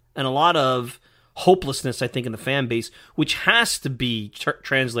them. And a lot of hopelessness, I think, in the fan base, which has to be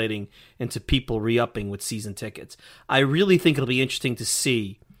translating into people re-upping with season tickets. I really think it'll be interesting to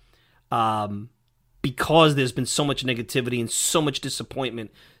see, because there's been so much negativity and so much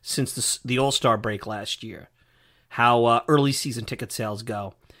disappointment since the All-Star break last year, how early season ticket sales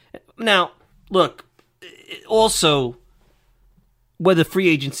go. Now, look, also, whether free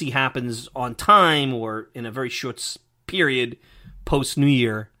agency happens on time or in a very short period post-New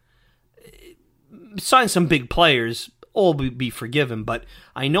Year, sign some big players, all be forgiven, but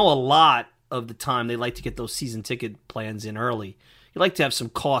I know a lot of the time they like to get those season ticket plans in early. You like to have some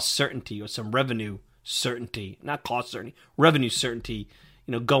cost certainty or some revenue certainty, not cost certainty, revenue certainty,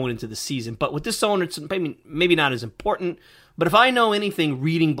 going into the season. But with this owner, it's maybe not as important, but if I know anything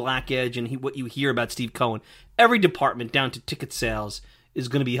reading Black Edge and what you hear about Steve Cohen, every department down to ticket sales is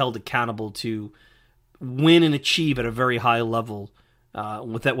going to be held accountable to win and achieve at a very high level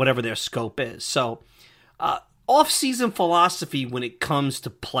with that, whatever their scope is. So, off-season philosophy when it comes to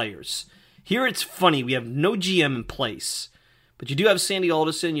players. Here it's funny, we have no GM in place, but you do have Sandy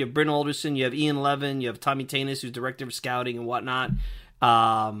Alderson, you have Bryn Alderson, you have Ian Levin, you have Tommy Tanis, who's director of scouting and whatnot,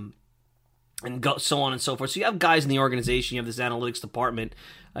 and so on and so forth. So you have guys in the organization, you have this analytics department.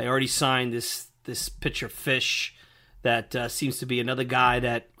 I already signed this pitcher Fish that seems to be another guy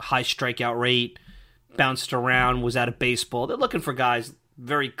that high strikeout rate, bounced around, was out of baseball. They're looking for guys,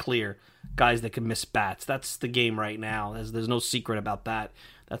 very clear, guys that can miss bats. That's the game right now. There's no secret about that.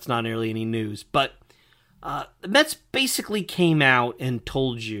 That's not nearly any news. But the Mets basically came out and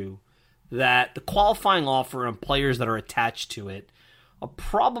told you that the qualifying offer and players that are attached to it are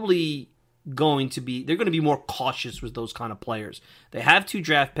probably they're going to be more cautious with those kind of players. They have 2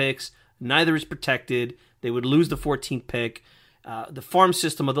 draft picks. Neither is protected. They would lose the 14th pick. The farm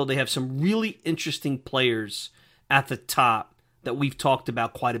system, although they have some really interesting players at the top that we've talked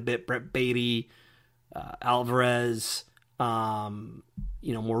about quite a bit, Brett Beatty, Alvarez, Mauricio,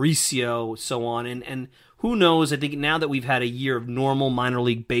 so on. And who knows, I think now that we've had a year of normal minor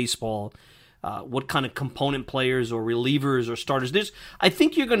league baseball, what kind of component players or relievers or starters. I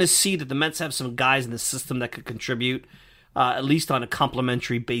think you're going to see that the Mets have some guys in the system that could contribute, at least on a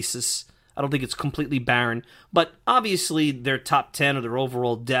complimentary basis. I don't think it's completely barren, but obviously their top 10 or their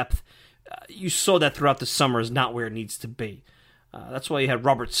overall depth, you saw that throughout the summer, is not where it needs to be. That's why you had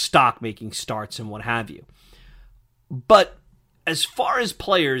Robert Stock making starts and what have you. But as far as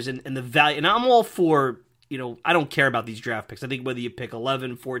players and the value, and I'm all for, I don't care about these draft picks. I think whether you pick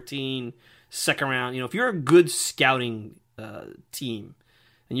 11, 14, second round, if you're a good scouting team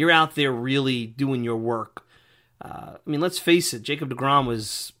and you're out there really doing your work, let's face it, Jacob deGrom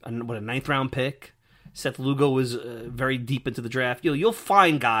was, a 9th round pick. Seth Lugo was very deep into the draft. You'll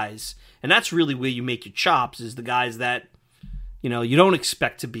find guys, and that's really where you make your chops, is the guys that, you don't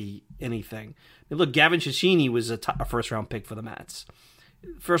expect to be anything. Look, Gavin Cecchini was a first-round pick for the Mets.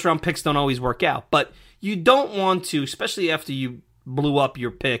 First-round picks don't always work out, but you don't want to, especially after you blew up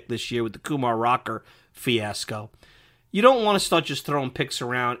your pick this year with the Kumar Rocker fiasco, you don't want to start just throwing picks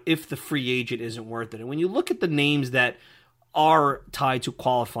around if the free agent isn't worth it. And when you look at the names that are tied to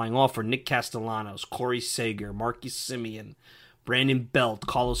qualifying offer, Nick Castellanos, Corey Seager, Marcus Semien, Brandon Belt,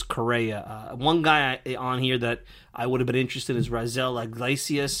 Carlos Correa. One guy on here that I would have been interested in is Raisel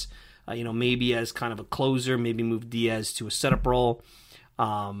Iglesias, maybe as kind of a closer, maybe move Diaz to a setup role.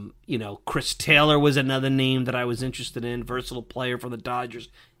 Chris Taylor was another name that I was interested in, versatile player for the Dodgers.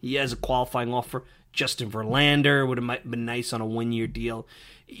 He has a qualifying offer. Justin Verlander would have been nice on a 1-year deal.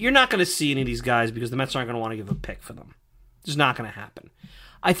 You're not going to see any of these guys because the Mets aren't going to want to give a pick for them. It's not going to happen.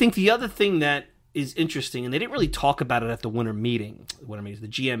 I think the other thing that is interesting, and they didn't really talk about it at the the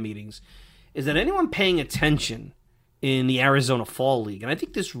GM meetings, is that anyone paying attention in the Arizona Fall League, and I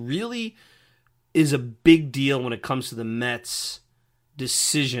think this really is a big deal when it comes to the Mets'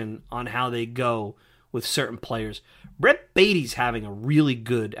 decision on how they go with certain players. Brett Baty's having a really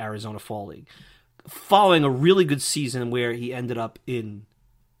good Arizona Fall League, following a really good season where he ended up in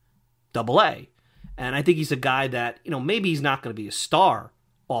Double-A. And I think he's a guy that, maybe he's not going to be a star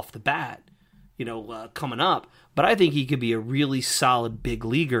off the bat, coming up, but I think he could be a really solid big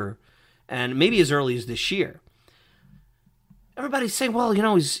leaguer, and maybe as early as this year. Everybody's saying, well, he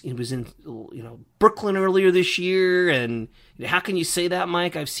was in, Brooklyn earlier this year, and how can you say that,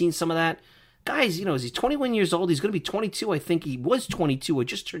 Mike? I've seen some of that. Guys, is he 21 years old? He's going to be 22. I think he was 22 or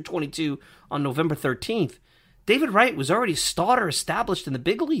just turned 22 on November 13th. David Wright was already a starter established in the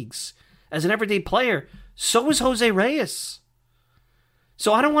big leagues as an everyday player. So was Jose Reyes.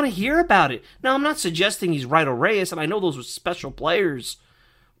 So I don't want to hear about it. Now, I'm not suggesting he's Wright or Reyes, and I know those were special players,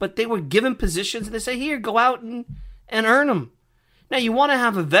 but they were given positions, and they say, here, go out and earn them. Now, you want to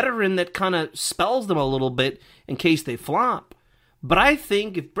have a veteran that kind of spells them a little bit in case they flop. But I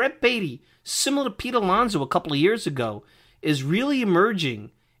think if Brett Baty, similar to Pete Alonso a couple of years ago, is really emerging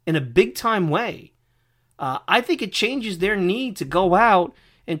in a big-time way, I think it changes their need to go out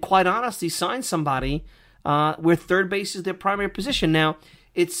and, quite honestly, sign somebody where third base is their primary position. Now,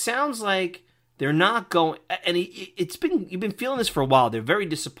 it sounds like they're not going, and you've been feeling this for a while. They're very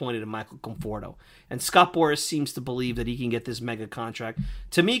disappointed in Michael Conforto, and Scott Boras seems to believe that he can get this mega contract.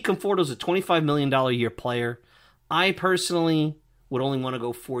 To me, Conforto's a $25 million a year player. I personally would only want to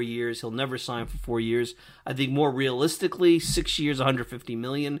go 4 years. He'll never sign for 4 years. I think more realistically, 6 years, $150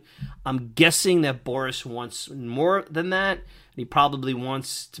 million. I'm guessing that Boras wants more than that. He probably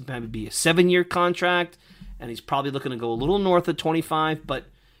wants to maybe be a 7-year contract, and he's probably looking to go a little north of 25. But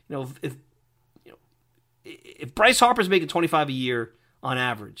if Bryce Harper's making 25 a year on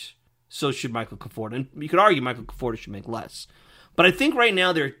average, so should Michael Conforto. And you could argue Michael Conforto should make less. But I think right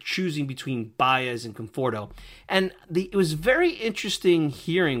now they're choosing between Baez and Conforto. And it was very interesting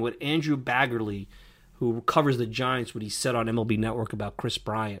hearing what Andrew Baggerly, who covers the Giants, what he said on MLB Network about Chris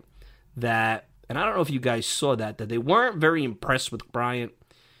Bryant. That, and I don't know if you guys saw that they weren't very impressed with Bryant,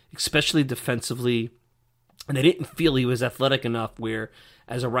 especially defensively. And they didn't feel he was athletic enough where,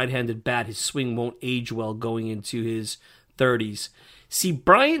 as a right-handed bat, his swing won't age well going into his 30s. See,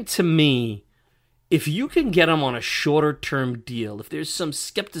 Bryant, to me, if you can get him on a shorter-term deal, if there's some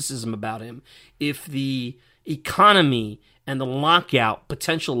skepticism about him, if the economy and the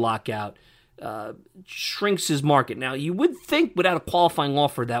potential lockout, shrinks his market. Now, you would think without a qualifying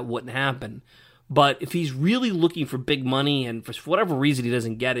offer that wouldn't happen. But if he's really looking for big money and for whatever reason he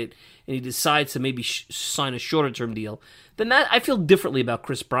doesn't get it and he decides to maybe sign a shorter-term deal, then I feel differently about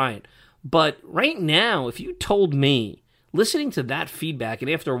Chris Bryant. But right now, if you told me, listening to that feedback and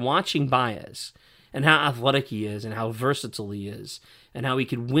after watching Baez and how athletic he is and how versatile he is and how he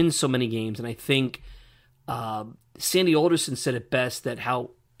could win so many games, and I think Sandy Alderson said it best, that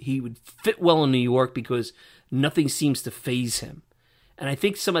how he would fit well in New York because nothing seems to faze him. And I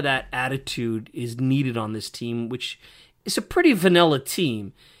think some of that attitude is needed on this team, which is a pretty vanilla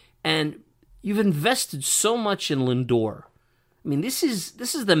team. And you've invested so much in Lindor. I mean, this is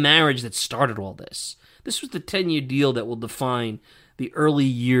the marriage that started all this. This was the 10-year deal that will define the early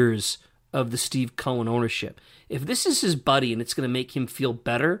years of the Steve Cohen ownership. If this is his buddy and it's going to make him feel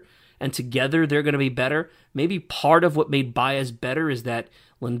better, and together they're going to be better, maybe part of what made Baez better is that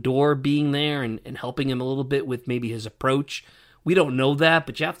Lindor being there and helping him a little bit with maybe his approach. We don't know that,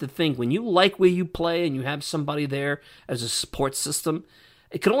 but you have to think, when you like where you play and you have somebody there as a support system,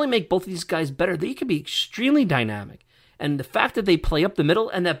 it can only make both of these guys better. They can be extremely dynamic. And the fact that they play up the middle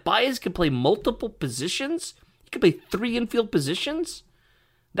and that Baez can play multiple positions, he can play 3 infield positions,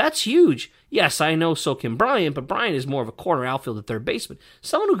 that's huge. Yes, I know so can Bryant, but Bryant is more of a corner outfielder, third baseman.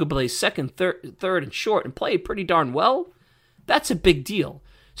 Someone who could play second, third, and short and play pretty darn well, that's a big deal.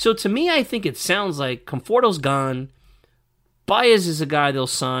 So to me, I think it sounds like Conforto's gone. Baez is a guy they'll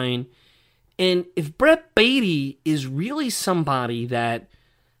sign. And if Brett Baty is really somebody that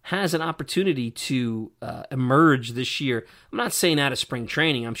has an opportunity to emerge this year, I'm not saying out of spring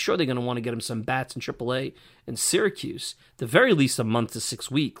training. I'm sure they're going to want to get him some bats in AAA in Syracuse, at the very least a month to 6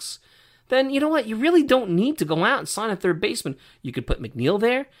 weeks. then you know what? You really don't need to go out and sign a third baseman. You could put McNeil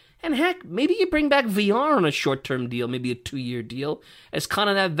there, and heck, maybe you bring back VR on a short-term deal, maybe a 2-year deal, as kind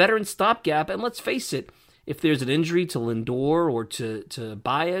of that veteran stopgap. And let's face it, if there's an injury to Lindor or to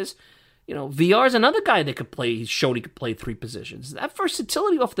Baez, VR is another guy that could play. He's shown he could play 3 positions. That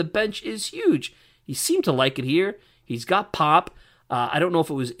versatility off the bench is huge. He seemed to like it here. He's got pop. I don't know if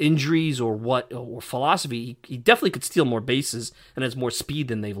it was injuries or what, or philosophy. He definitely could steal more bases and has more speed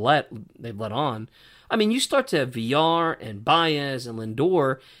than they've let on. I mean, you start to have VR and Baez and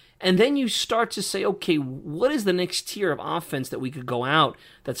Lindor, and then you start to say, okay, what is the next tier of offense that we could go out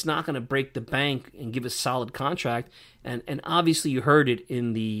that's not going to break the bank and give a solid contract? And obviously you heard it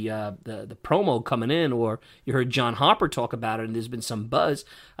in the promo coming in, or you heard John Harper talk about it, and there's been some buzz.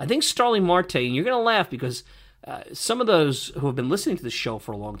 I think Starling Marte, and you're going to laugh because some of those who have been listening to the show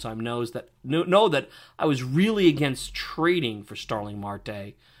for a long time know that I was really against trading for Starling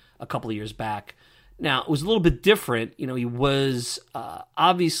Marte a couple of years back. Now, it was a little bit different. He was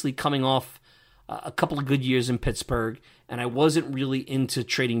obviously coming off a couple of good years in Pittsburgh, and I wasn't really into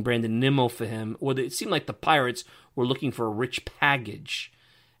trading Brandon Nimmo for him. Or it seemed like the Pirates were looking for a rich package.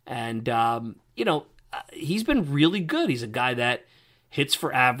 And, he's been really good. He's a guy that hits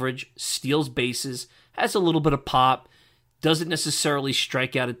for average, steals bases, has a little bit of pop, doesn't necessarily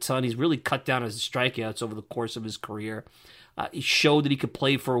strike out a ton. He's really cut down his strikeouts over the course of his career. He showed that he could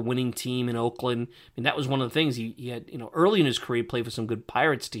play for a winning team in Oakland. I mean, that was one of the things he had, early in his career, he played for some good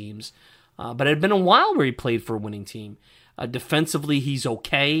Pirates teams. But it had been a while where he played for a winning team. Defensively, he's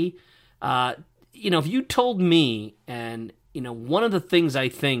okay. If you told me, and, one of the things I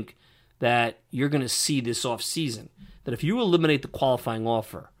think that you're going to see this offseason, that if you eliminate the qualifying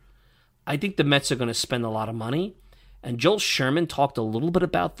offer, I think the Mets are going to spend a lot of money. And Joel Sherman talked a little bit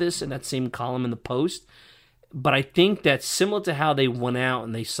about this in that same column in the Post. But I think that similar to how they went out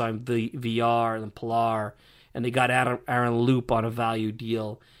and they signed VR and Pilar, and they got Aaron Loop on a value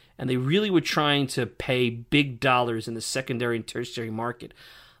deal, and they really were trying to pay big dollars in the secondary and tertiary market.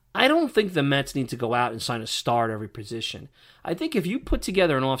 I don't think the Mets need to go out and sign a star at every position. I think if you put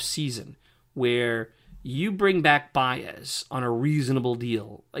together an offseason where you bring back Baez on a reasonable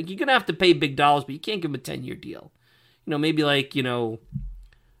deal, like you're going to have to pay big dollars, but you can't give him a 10-year deal. Maybe like, 6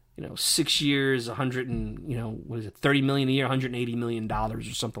 years, $30 million a year, $180 million or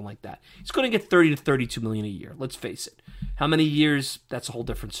something like that. He's going to get $30 to $32 million a year. Let's face it. How many years? That's a whole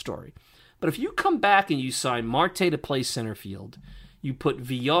different story. But if you come back and you sign Marte to play center field, you put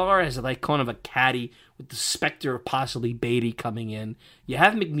VR as like kind of a caddy with the specter of possibly Beatty coming in. You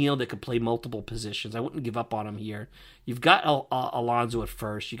have McNeil that could play multiple positions. I wouldn't give up on him here. You've got Alonso at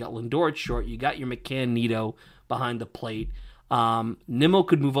first. You got Lindor at short. You got your McCann Nido behind the plate. Nimmo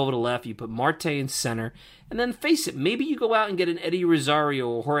could move over to left. You put Marte in center. And then face it, maybe you go out and get an Eddie Rosario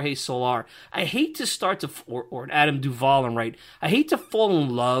or Jorge Soler. I hate to start to, or an Adam Duvall and right. I hate to fall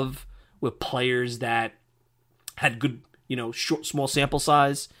in love with players that had good, short, small sample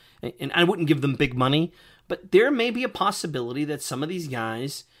size. And I wouldn't give them big money. But there may be a possibility that some of these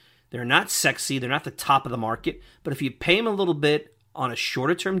guys, they're not sexy. They're not the top of the market. But if you pay them a little bit on a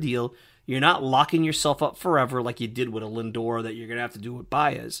shorter term deal, you're not locking yourself up forever like you did with a Lindor that you're going to have to do with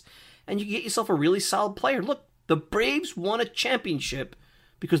Baez. And you get yourself a really solid player. Look, the Braves won a championship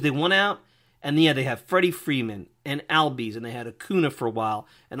because they went out, and they have Freddie Freeman and Albies, and they had Acuna for a while,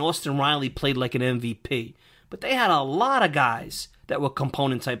 and Austin Riley played like an MVP. But they had a lot of guys that were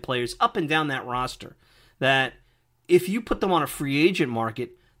component-type players up and down that roster that if you put them on a free agent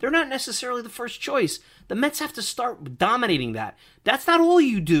market, they're not necessarily the first choice. The Mets have to start dominating that. That's not all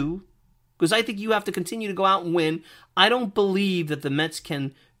you do, because I think you have to continue to go out and win. I don't believe that the Mets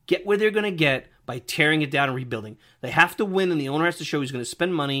can get where they're going to get by tearing it down and rebuilding. They have to win, and the owner has to show he's going to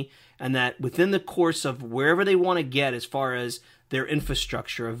spend money, and that within the course of wherever they want to get as far as their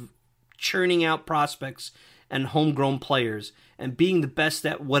infrastructure of churning out prospects and homegrown players and being the best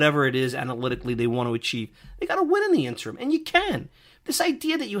at whatever it is analytically they want to achieve, they got to win in the interim, and you can. This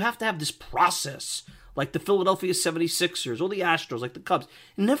idea that you have to have this process like the Philadelphia 76ers or the Astros, like the Cubs.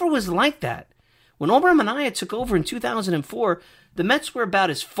 It never was like that. When Omar Minaya took over in 2004, the Mets were about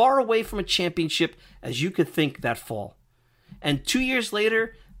as far away from a championship as you could think that fall. And 2 years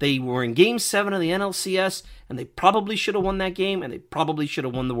later, they were in Game 7 of the NLCS, and they probably should have won that game, and they probably should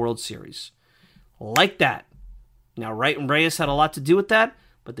have won the World Series. Like that. Now, Wright and Reyes had a lot to do with that,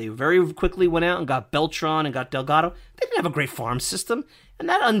 but they very quickly went out and got Beltran and got Delgado. They didn't have a great farm system, and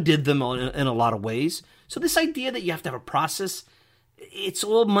that undid them in a lot of ways. So this idea that you have to have a process, it's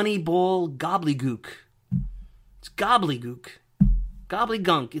all Moneyball gobbledygook. It's gobbledygook.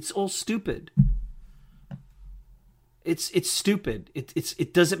 Gobbledygunk. It's all stupid. It's stupid.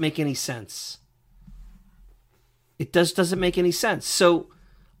 It doesn't make any sense. It doesn't make any sense. So,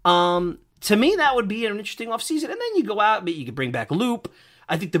 to me, that would be an interesting offseason. And then you go out, but you could bring back Loop.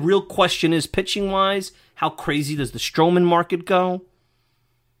 I think the real question is, pitching-wise, how crazy does the Stroman market go?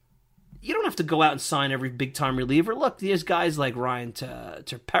 You don't have to go out and sign every big-time reliever. Look, there's guys like Ryan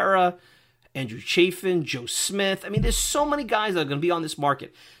Tepera, Andrew Chafin, Joe Smith. I mean, there's so many guys that are going to be on this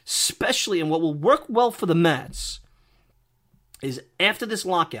market, especially, and what will work well for the Mets is after this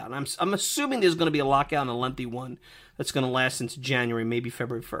lockout, and I'm assuming there's going to be a lockout and a lengthy one that's going to last into January, maybe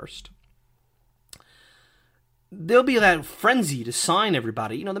February 1st. There'll be that frenzy to sign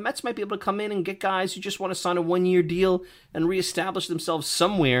everybody. You know, the Mets might be able to come in and get guys who just want to sign a one-year deal and reestablish themselves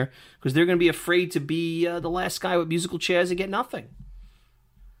somewhere because they're going to be afraid to be the last guy with musical chairs and get nothing.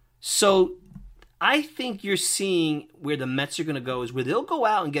 So I think you're seeing where the Mets are going to go is where they'll go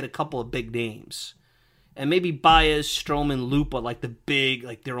out and get a couple of big names. And maybe Baez, Stroman, Lupa, like the big,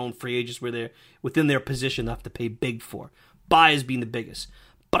 like their own free agents where they're within their position they have to pay big for. Baez being the biggest.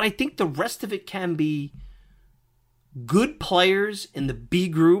 But I think the rest of it can be good players in the B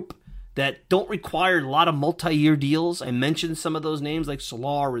group that don't require a lot of multi-year deals. I mentioned some of those names like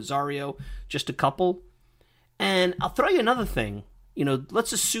Solar, Rosario, just a couple. And I'll throw you another thing. You know,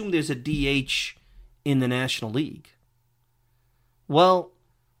 let's assume there's a DH in the National League. Well,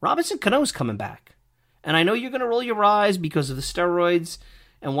 Robinson Cano's coming back. And I know you're going to roll your eyes because of the steroids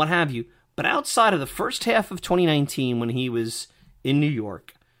and what have you. But outside of the first half of 2019 when he was in New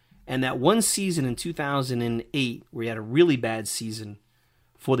York, and that one season in 2008 where he had a really bad season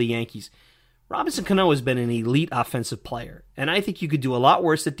for the Yankees, Robinson Cano has been an elite offensive player. And I think you could do a lot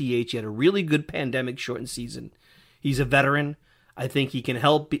worse at DH. He had a really good pandemic-shortened season. He's a veteran. I think he can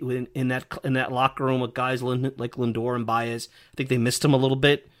help in that locker room with guys like Lindor and Baez. I think they missed him a little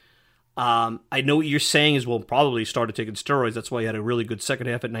bit. I know what you're saying is, well, probably started taking steroids. That's why he had a really good second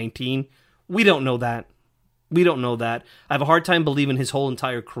half at 19. We don't know that. I have a hard time believing his whole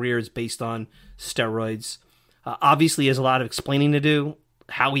entire career is based on steroids. Obviously, he has a lot of explaining to do.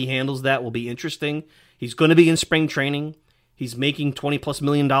 How he handles that will be interesting. He's going to be in spring training. He's making $20+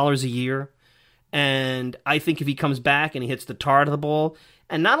 million a year. And I think if he comes back and he hits the tar to the ball,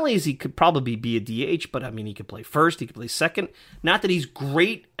 and not only is he could probably be a DH, but I mean, he could play first, he could play second. Not that he's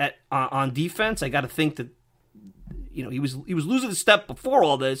great at on defense. I got to think that, you know, he was losing the step before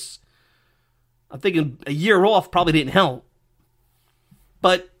all this. I'm thinking a year off probably didn't help.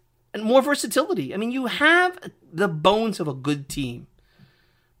 And more versatility. I mean, you have the bones of a good team.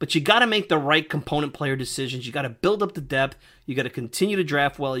 But you got to make the right component player decisions. You got to build up the depth. You got to continue to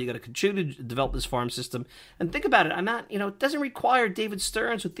draft well. You got to continue to develop this farm system. And think about it. It doesn't require David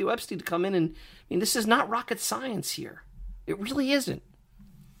Stearns with Theo Epstein to come in and, this is not rocket science here. It really isn't.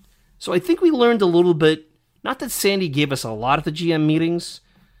 So I think we learned a little bit. Not that Sandy gave us a lot at the GM meetings.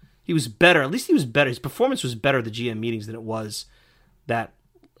 He was better. At least he was better. His performance was better at the GM meetings than it was that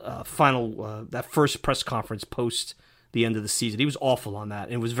that first press conference post the end of the season. He was awful on that,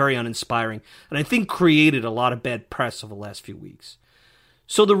 and it was very uninspiring, and I think created a lot of bad press over the last few weeks.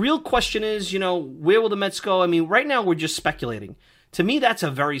 So the real question is, where will the Mets go? I mean, right now we're just speculating. To me, that's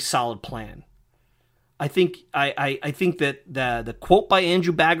a very solid plan. I think I think that the quote by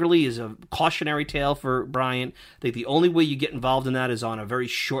Andrew Baggerly is a cautionary tale for Bryant. I think the only way you get involved in that is on a very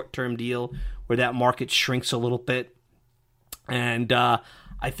short-term deal where that market shrinks a little bit. And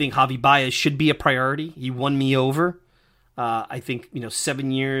I think Javi Baez should be a priority. He won me over. I think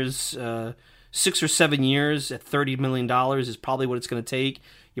 7 years, 6 or 7 years at $30 million is probably what it's going to take.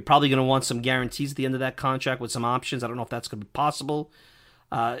 You're probably going to want some guarantees at the end of that contract with some options. I don't know if that's going to be possible.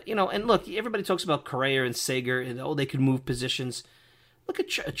 And look, everybody talks about Correa and Seager, and they could move positions. Look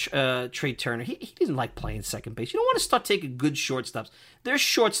at Trey Turner. He doesn't like playing second base. You don't want to start taking good shortstops. There's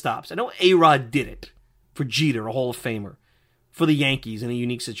shortstops. I know A-Rod did it for Jeter, a Hall of Famer, for the Yankees in a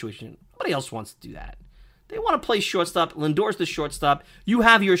unique situation. Nobody else wants to do that. They want to play shortstop. Lindor's the shortstop. You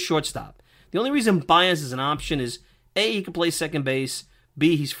have your shortstop. The only reason Baez is an option is, A, he can play second base.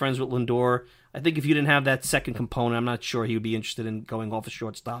 B, he's friends with Lindor. I think if you didn't have that second component, I'm not sure he would be interested in going off a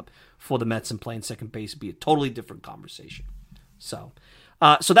shortstop for the Mets and playing second base. It'd be a totally different conversation. So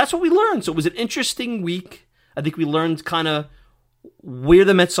that's what we learned. So it was an interesting week. I think we learned kind of where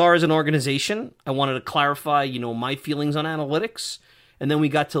the Mets are as an organization. I wanted to clarify, my feelings on analytics. And then we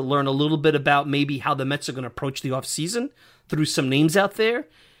got to learn a little bit about maybe how the Mets are going to approach the offseason through some names out there.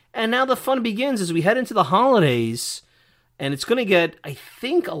 And now the fun begins as we head into the holidays. And it's going to get, I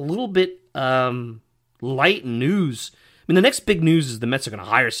think, a little bit light news. I mean, the next big news is the Mets are going to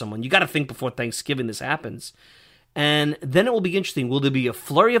hire someone. You got to think before Thanksgiving this happens. And then it will be interesting. Will there be a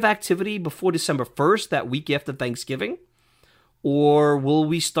flurry of activity before December 1st, that week after Thanksgiving? Or will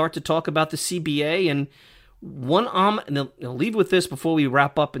we start to talk about the CBA? And and I'll leave with this before we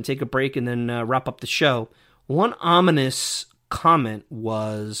wrap up and take a break and then wrap up the show. One ominous comment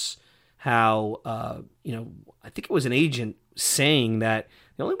was how, I think it was an agent saying that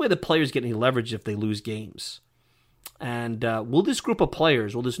the only way the players get any leverage is if they lose games. And will this group of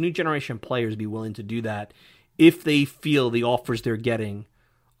players, will this new generation of players be willing to do that if they feel the offers they're getting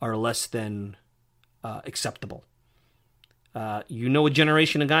are less than acceptable? A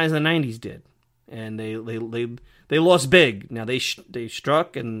generation of guys in the 90s did, and they lost big. Now they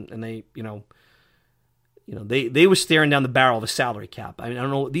struck and they they were staring down the barrel of a salary cap. I mean, I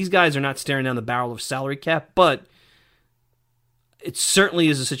don't know, these guys are not staring down the barrel of a salary cap, but it certainly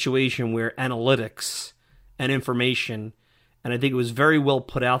is a situation where analytics and information, and I think it was very well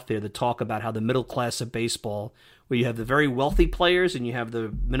put out there to talk about how the middle class of baseball, where you have the very wealthy players and you have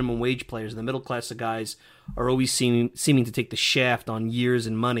the minimum wage players, and the middle class of guys are always seeming to take the shaft on years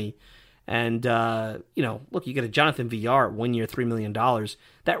and money. And, look, you get a Jonathan Villar at 1 year, $3 million.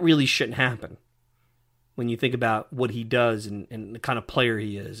 That really shouldn't happen when you think about what he does and the kind of player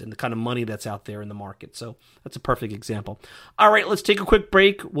he is and the kind of money that's out there in the market. So that's a perfect example. All right, let's take a quick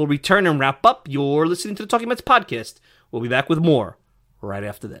break. We'll return and wrap up. You're listening to the Talking Mets podcast. We'll be back with more right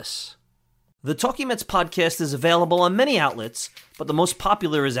after this. The Talking Mets podcast is available on many outlets, but the most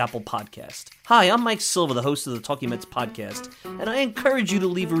popular is Apple Podcast. Hi, I'm Mike Silva, the host of the Talking Mets podcast, and I encourage you to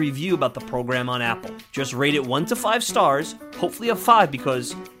leave a review about the program on Apple. Just rate it 1 to 5 stars, hopefully a 5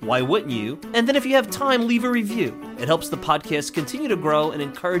 because why wouldn't you? And then if you have time, leave a review. It helps the podcast continue to grow and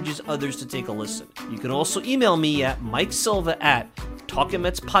encourages others to take a listen. You can also email me at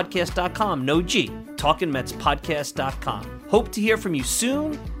MikeSilva@TalkingMetsPodcast.com. No G, TalkingMetsPodcast.com. Hope to hear from you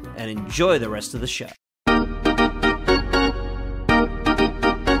soon, and enjoy the rest of the show.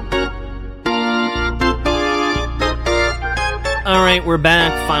 All right, we're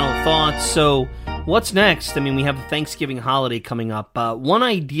back. Final thoughts. So what's next? I mean, we have the Thanksgiving holiday coming up. One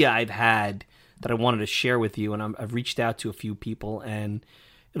idea I've had that I wanted to share with you, and I've reached out to a few people, and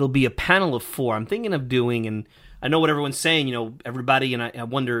it'll be a panel of 4. I'm thinking of doing, and I know what everyone's saying, everybody, and I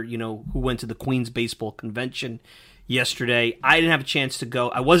wonder, who went to the Queens Baseball Convention yesterday. I didn't have a chance to go.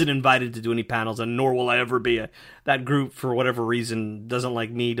 I wasn't invited to do any panels, and nor will I ever be. That group, for whatever reason, doesn't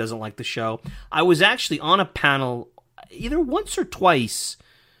like me, doesn't like the show. I was actually on a panel either once or twice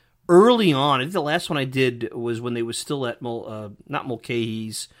early on. I think the last one I did was when they were still at not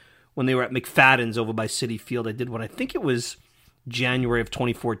Mulcahy's, when they were at McFadden's over by Citi Field. I did one. I think it was January of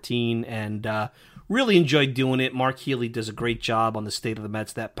 2014, and really enjoyed doing it. Mark Healy does a great job on the State of the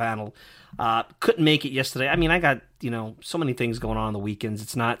Mets, that panel. Couldn't make it yesterday. I mean, I got, so many things going on the weekends.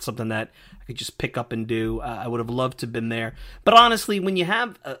 It's not something that I could just pick up and do. I would have loved to have been there. But honestly, when you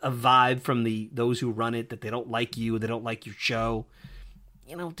have a vibe from those who run it, that they don't like you, they don't like your show,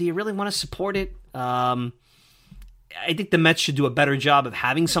 do you really want to support it? I think the Mets should do a better job of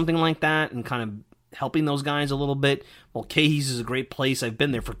having something like that and kind of helping those guys a little bit. Mulcahy's is a great place. I've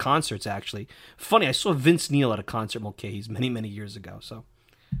been there for concerts, actually. Funny, I saw Vince Neil at a concert at Mulcahy's many, many years ago. So,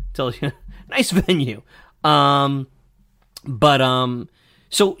 tell you, nice venue. So, I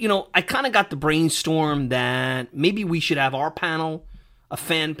kind of got the brainstorm that maybe we should have our panel, a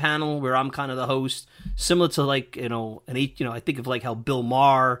fan panel, where I'm kind of the host, similar to I think of like how Bill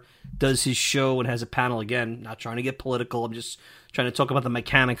Maher does his show and has a panel. Again, not trying to get political. I'm just trying to talk about the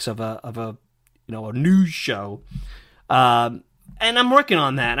mechanics of a news show. And I'm working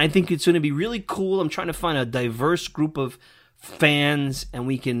on that. I think it's going to be really cool. I'm trying to find a diverse group of fans, and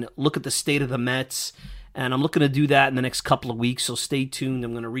we can look at the state of the Mets. And I'm looking to do that in the next couple of weeks, so stay tuned.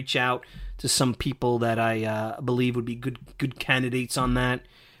 I'm going to reach out to some people that I believe would be good candidates on that.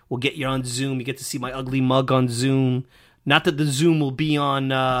 We'll get you on Zoom. You get to see my ugly mug on Zoom. Not that the Zoom will be on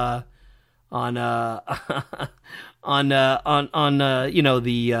the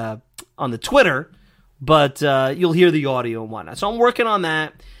Twitter, but you'll hear the audio and whatnot. So I'm working on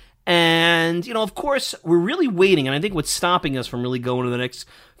that. And, of course, we're really waiting. And I think what's stopping us from really going to the next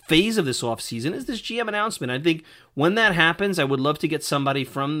phase of this offseason is this GM announcement. I think when that happens, I would love to get somebody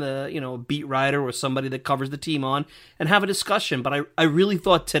from the, beat writer or somebody that covers the team on and have a discussion. But I really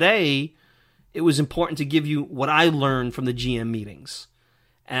thought today it was important to give you what I learned from the GM meetings.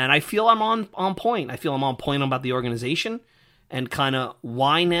 And I feel I'm on point. I feel I'm on point about the organization. And kind of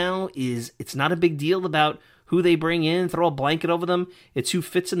why now is it's not a big deal about who they bring in, throw a blanket over them. It's who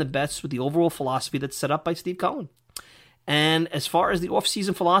fits in the best with the overall philosophy that's set up by Steve Cohen. And as far as the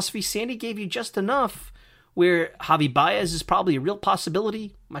offseason philosophy, Sandy gave you just enough where Javi Baez is probably a real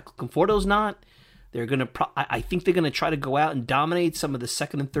possibility. Michael Conforto's not. They're going to. I think they're going to try to go out and dominate some of the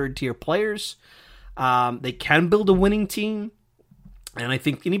second and third tier players. They can build a winning team, and I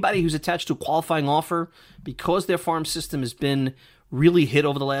think anybody who's attached to a qualifying offer, because their farm system has been really hit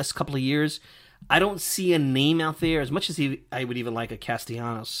over the last couple of years, I don't see a name out there, as much as I would even like a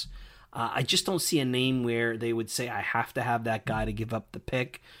Castellanos. I just don't see a name where they would say, I have to have that guy to give up the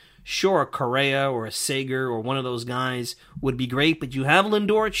pick. Sure, a Correa or a Sager or one of those guys would be great, but you have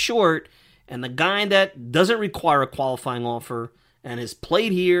Lindor at short, and the guy that doesn't require a qualifying offer and has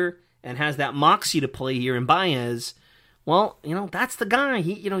played here and has that moxie to play here in Baez, well, that's the guy.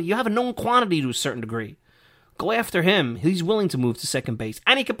 You have a known quantity to a certain degree. Go after him. He's willing to move to second base,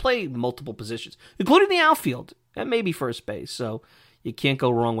 and he can play multiple positions, including the outfield and maybe first base. So you can't go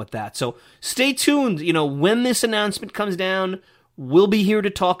wrong with that. So stay tuned. When this announcement comes down, we'll be here to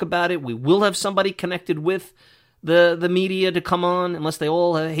talk about it. We will have somebody connected with the media to come on, unless they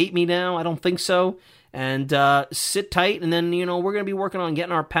all hate me now. I don't think so. And sit tight, and then, we're going to be working on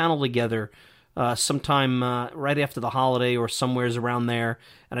getting our panel together sometime right after the holiday or somewheres around there,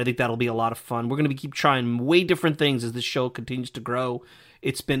 and I think that'll be a lot of fun. We're going to keep trying way different things as this show continues to grow.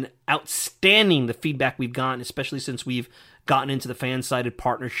 It's been outstanding, the feedback we've gotten, especially since we've gotten into the fan-sided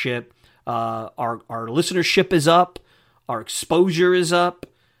partnership. Our listenership is up, our exposure is up,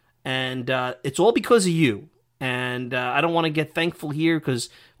 and it's all because of you. And I don't want to get thankful here because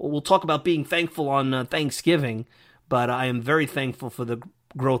we'll talk about being thankful on Thanksgiving, but I am very thankful for the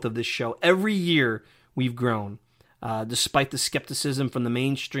growth of this show. Every year we've grown, despite the skepticism from the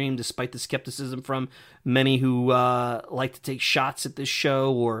mainstream, despite the skepticism from many who like to take shots at this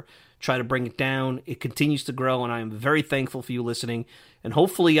show or try to bring it down. It continues to grow, and I am very thankful for you listening. And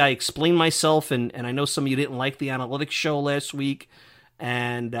hopefully I explained myself, and I know some of you didn't like the analytics show last week.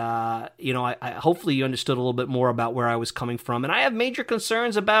 And, I hopefully you understood a little bit more about where I was coming from. And I have major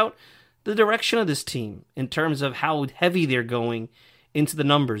concerns about the direction of this team in terms of how heavy they're going into the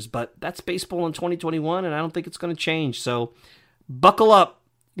numbers. But that's baseball in 2021, and I don't think it's going to change. So buckle up.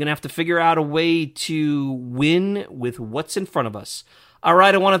 You're going to have to figure out a way to win with what's in front of us. All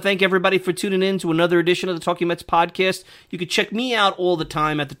right, I want to thank everybody for tuning in to another edition of the Talking Mets podcast. You can check me out all the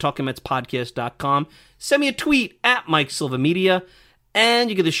time at thetalkingmetspodcast.com. Send me a tweet at Mike Silva Media. And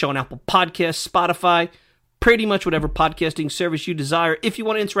you get the show on Apple Podcasts, Spotify, pretty much whatever podcasting service you desire. If you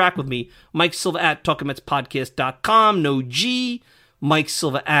want to interact with me, Mike Silva at TalkingMetsPodcast.com. No G. Mike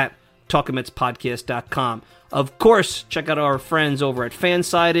Silva at TalkingMetsPodcast.com. Of course, check out our friends over at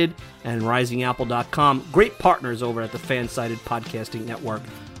Fansided and RisingApple.com. Great partners over at the Fansided Podcasting Network.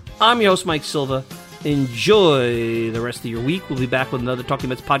 I'm your host, Mike Silva. Enjoy the rest of your week. We'll be back with another Talking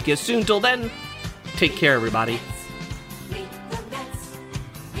Mets podcast soon. Till then, take care, everybody.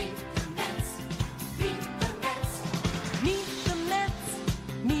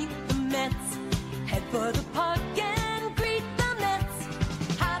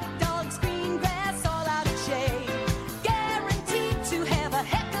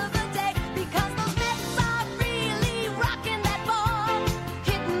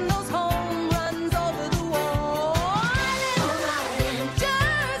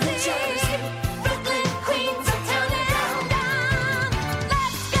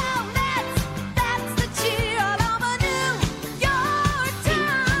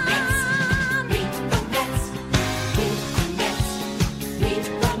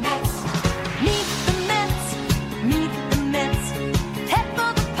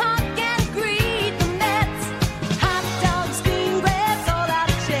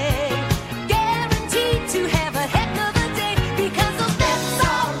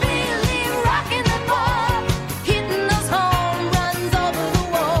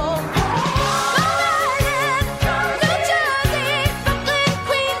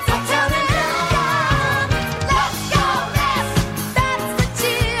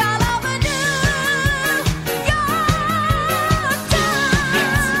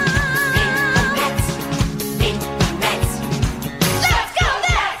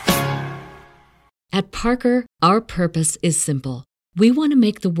 At Parker, our purpose is simple. We want to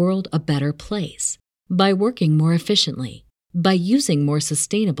make the world a better place by working more efficiently, by using more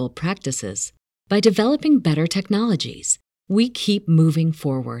sustainable practices, by developing better technologies. We keep moving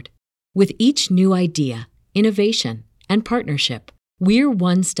forward. With each new idea, innovation, and partnership, we're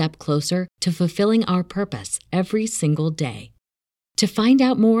one step closer to fulfilling our purpose every single day. To find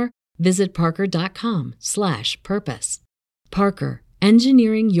out more, visit parker.com/purpose. Parker,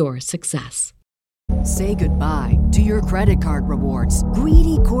 engineering your success. Say goodbye to your credit card rewards.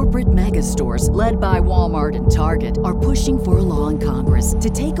 Greedy corporate mega stores, led by Walmart and Target, are pushing for a law in Congress to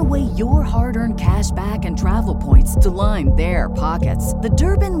take away your hard-earned cash back and travel points to line their pockets. The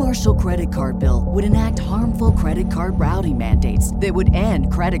Durbin-Marshall credit card bill would enact harmful credit card routing mandates that would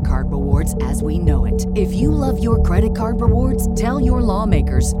end credit card rewards as we know it. If you love your credit card rewards, tell your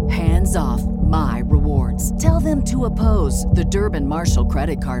lawmakers, hands off my rewards. Tell them to oppose the Durbin-Marshall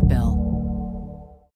credit card bill.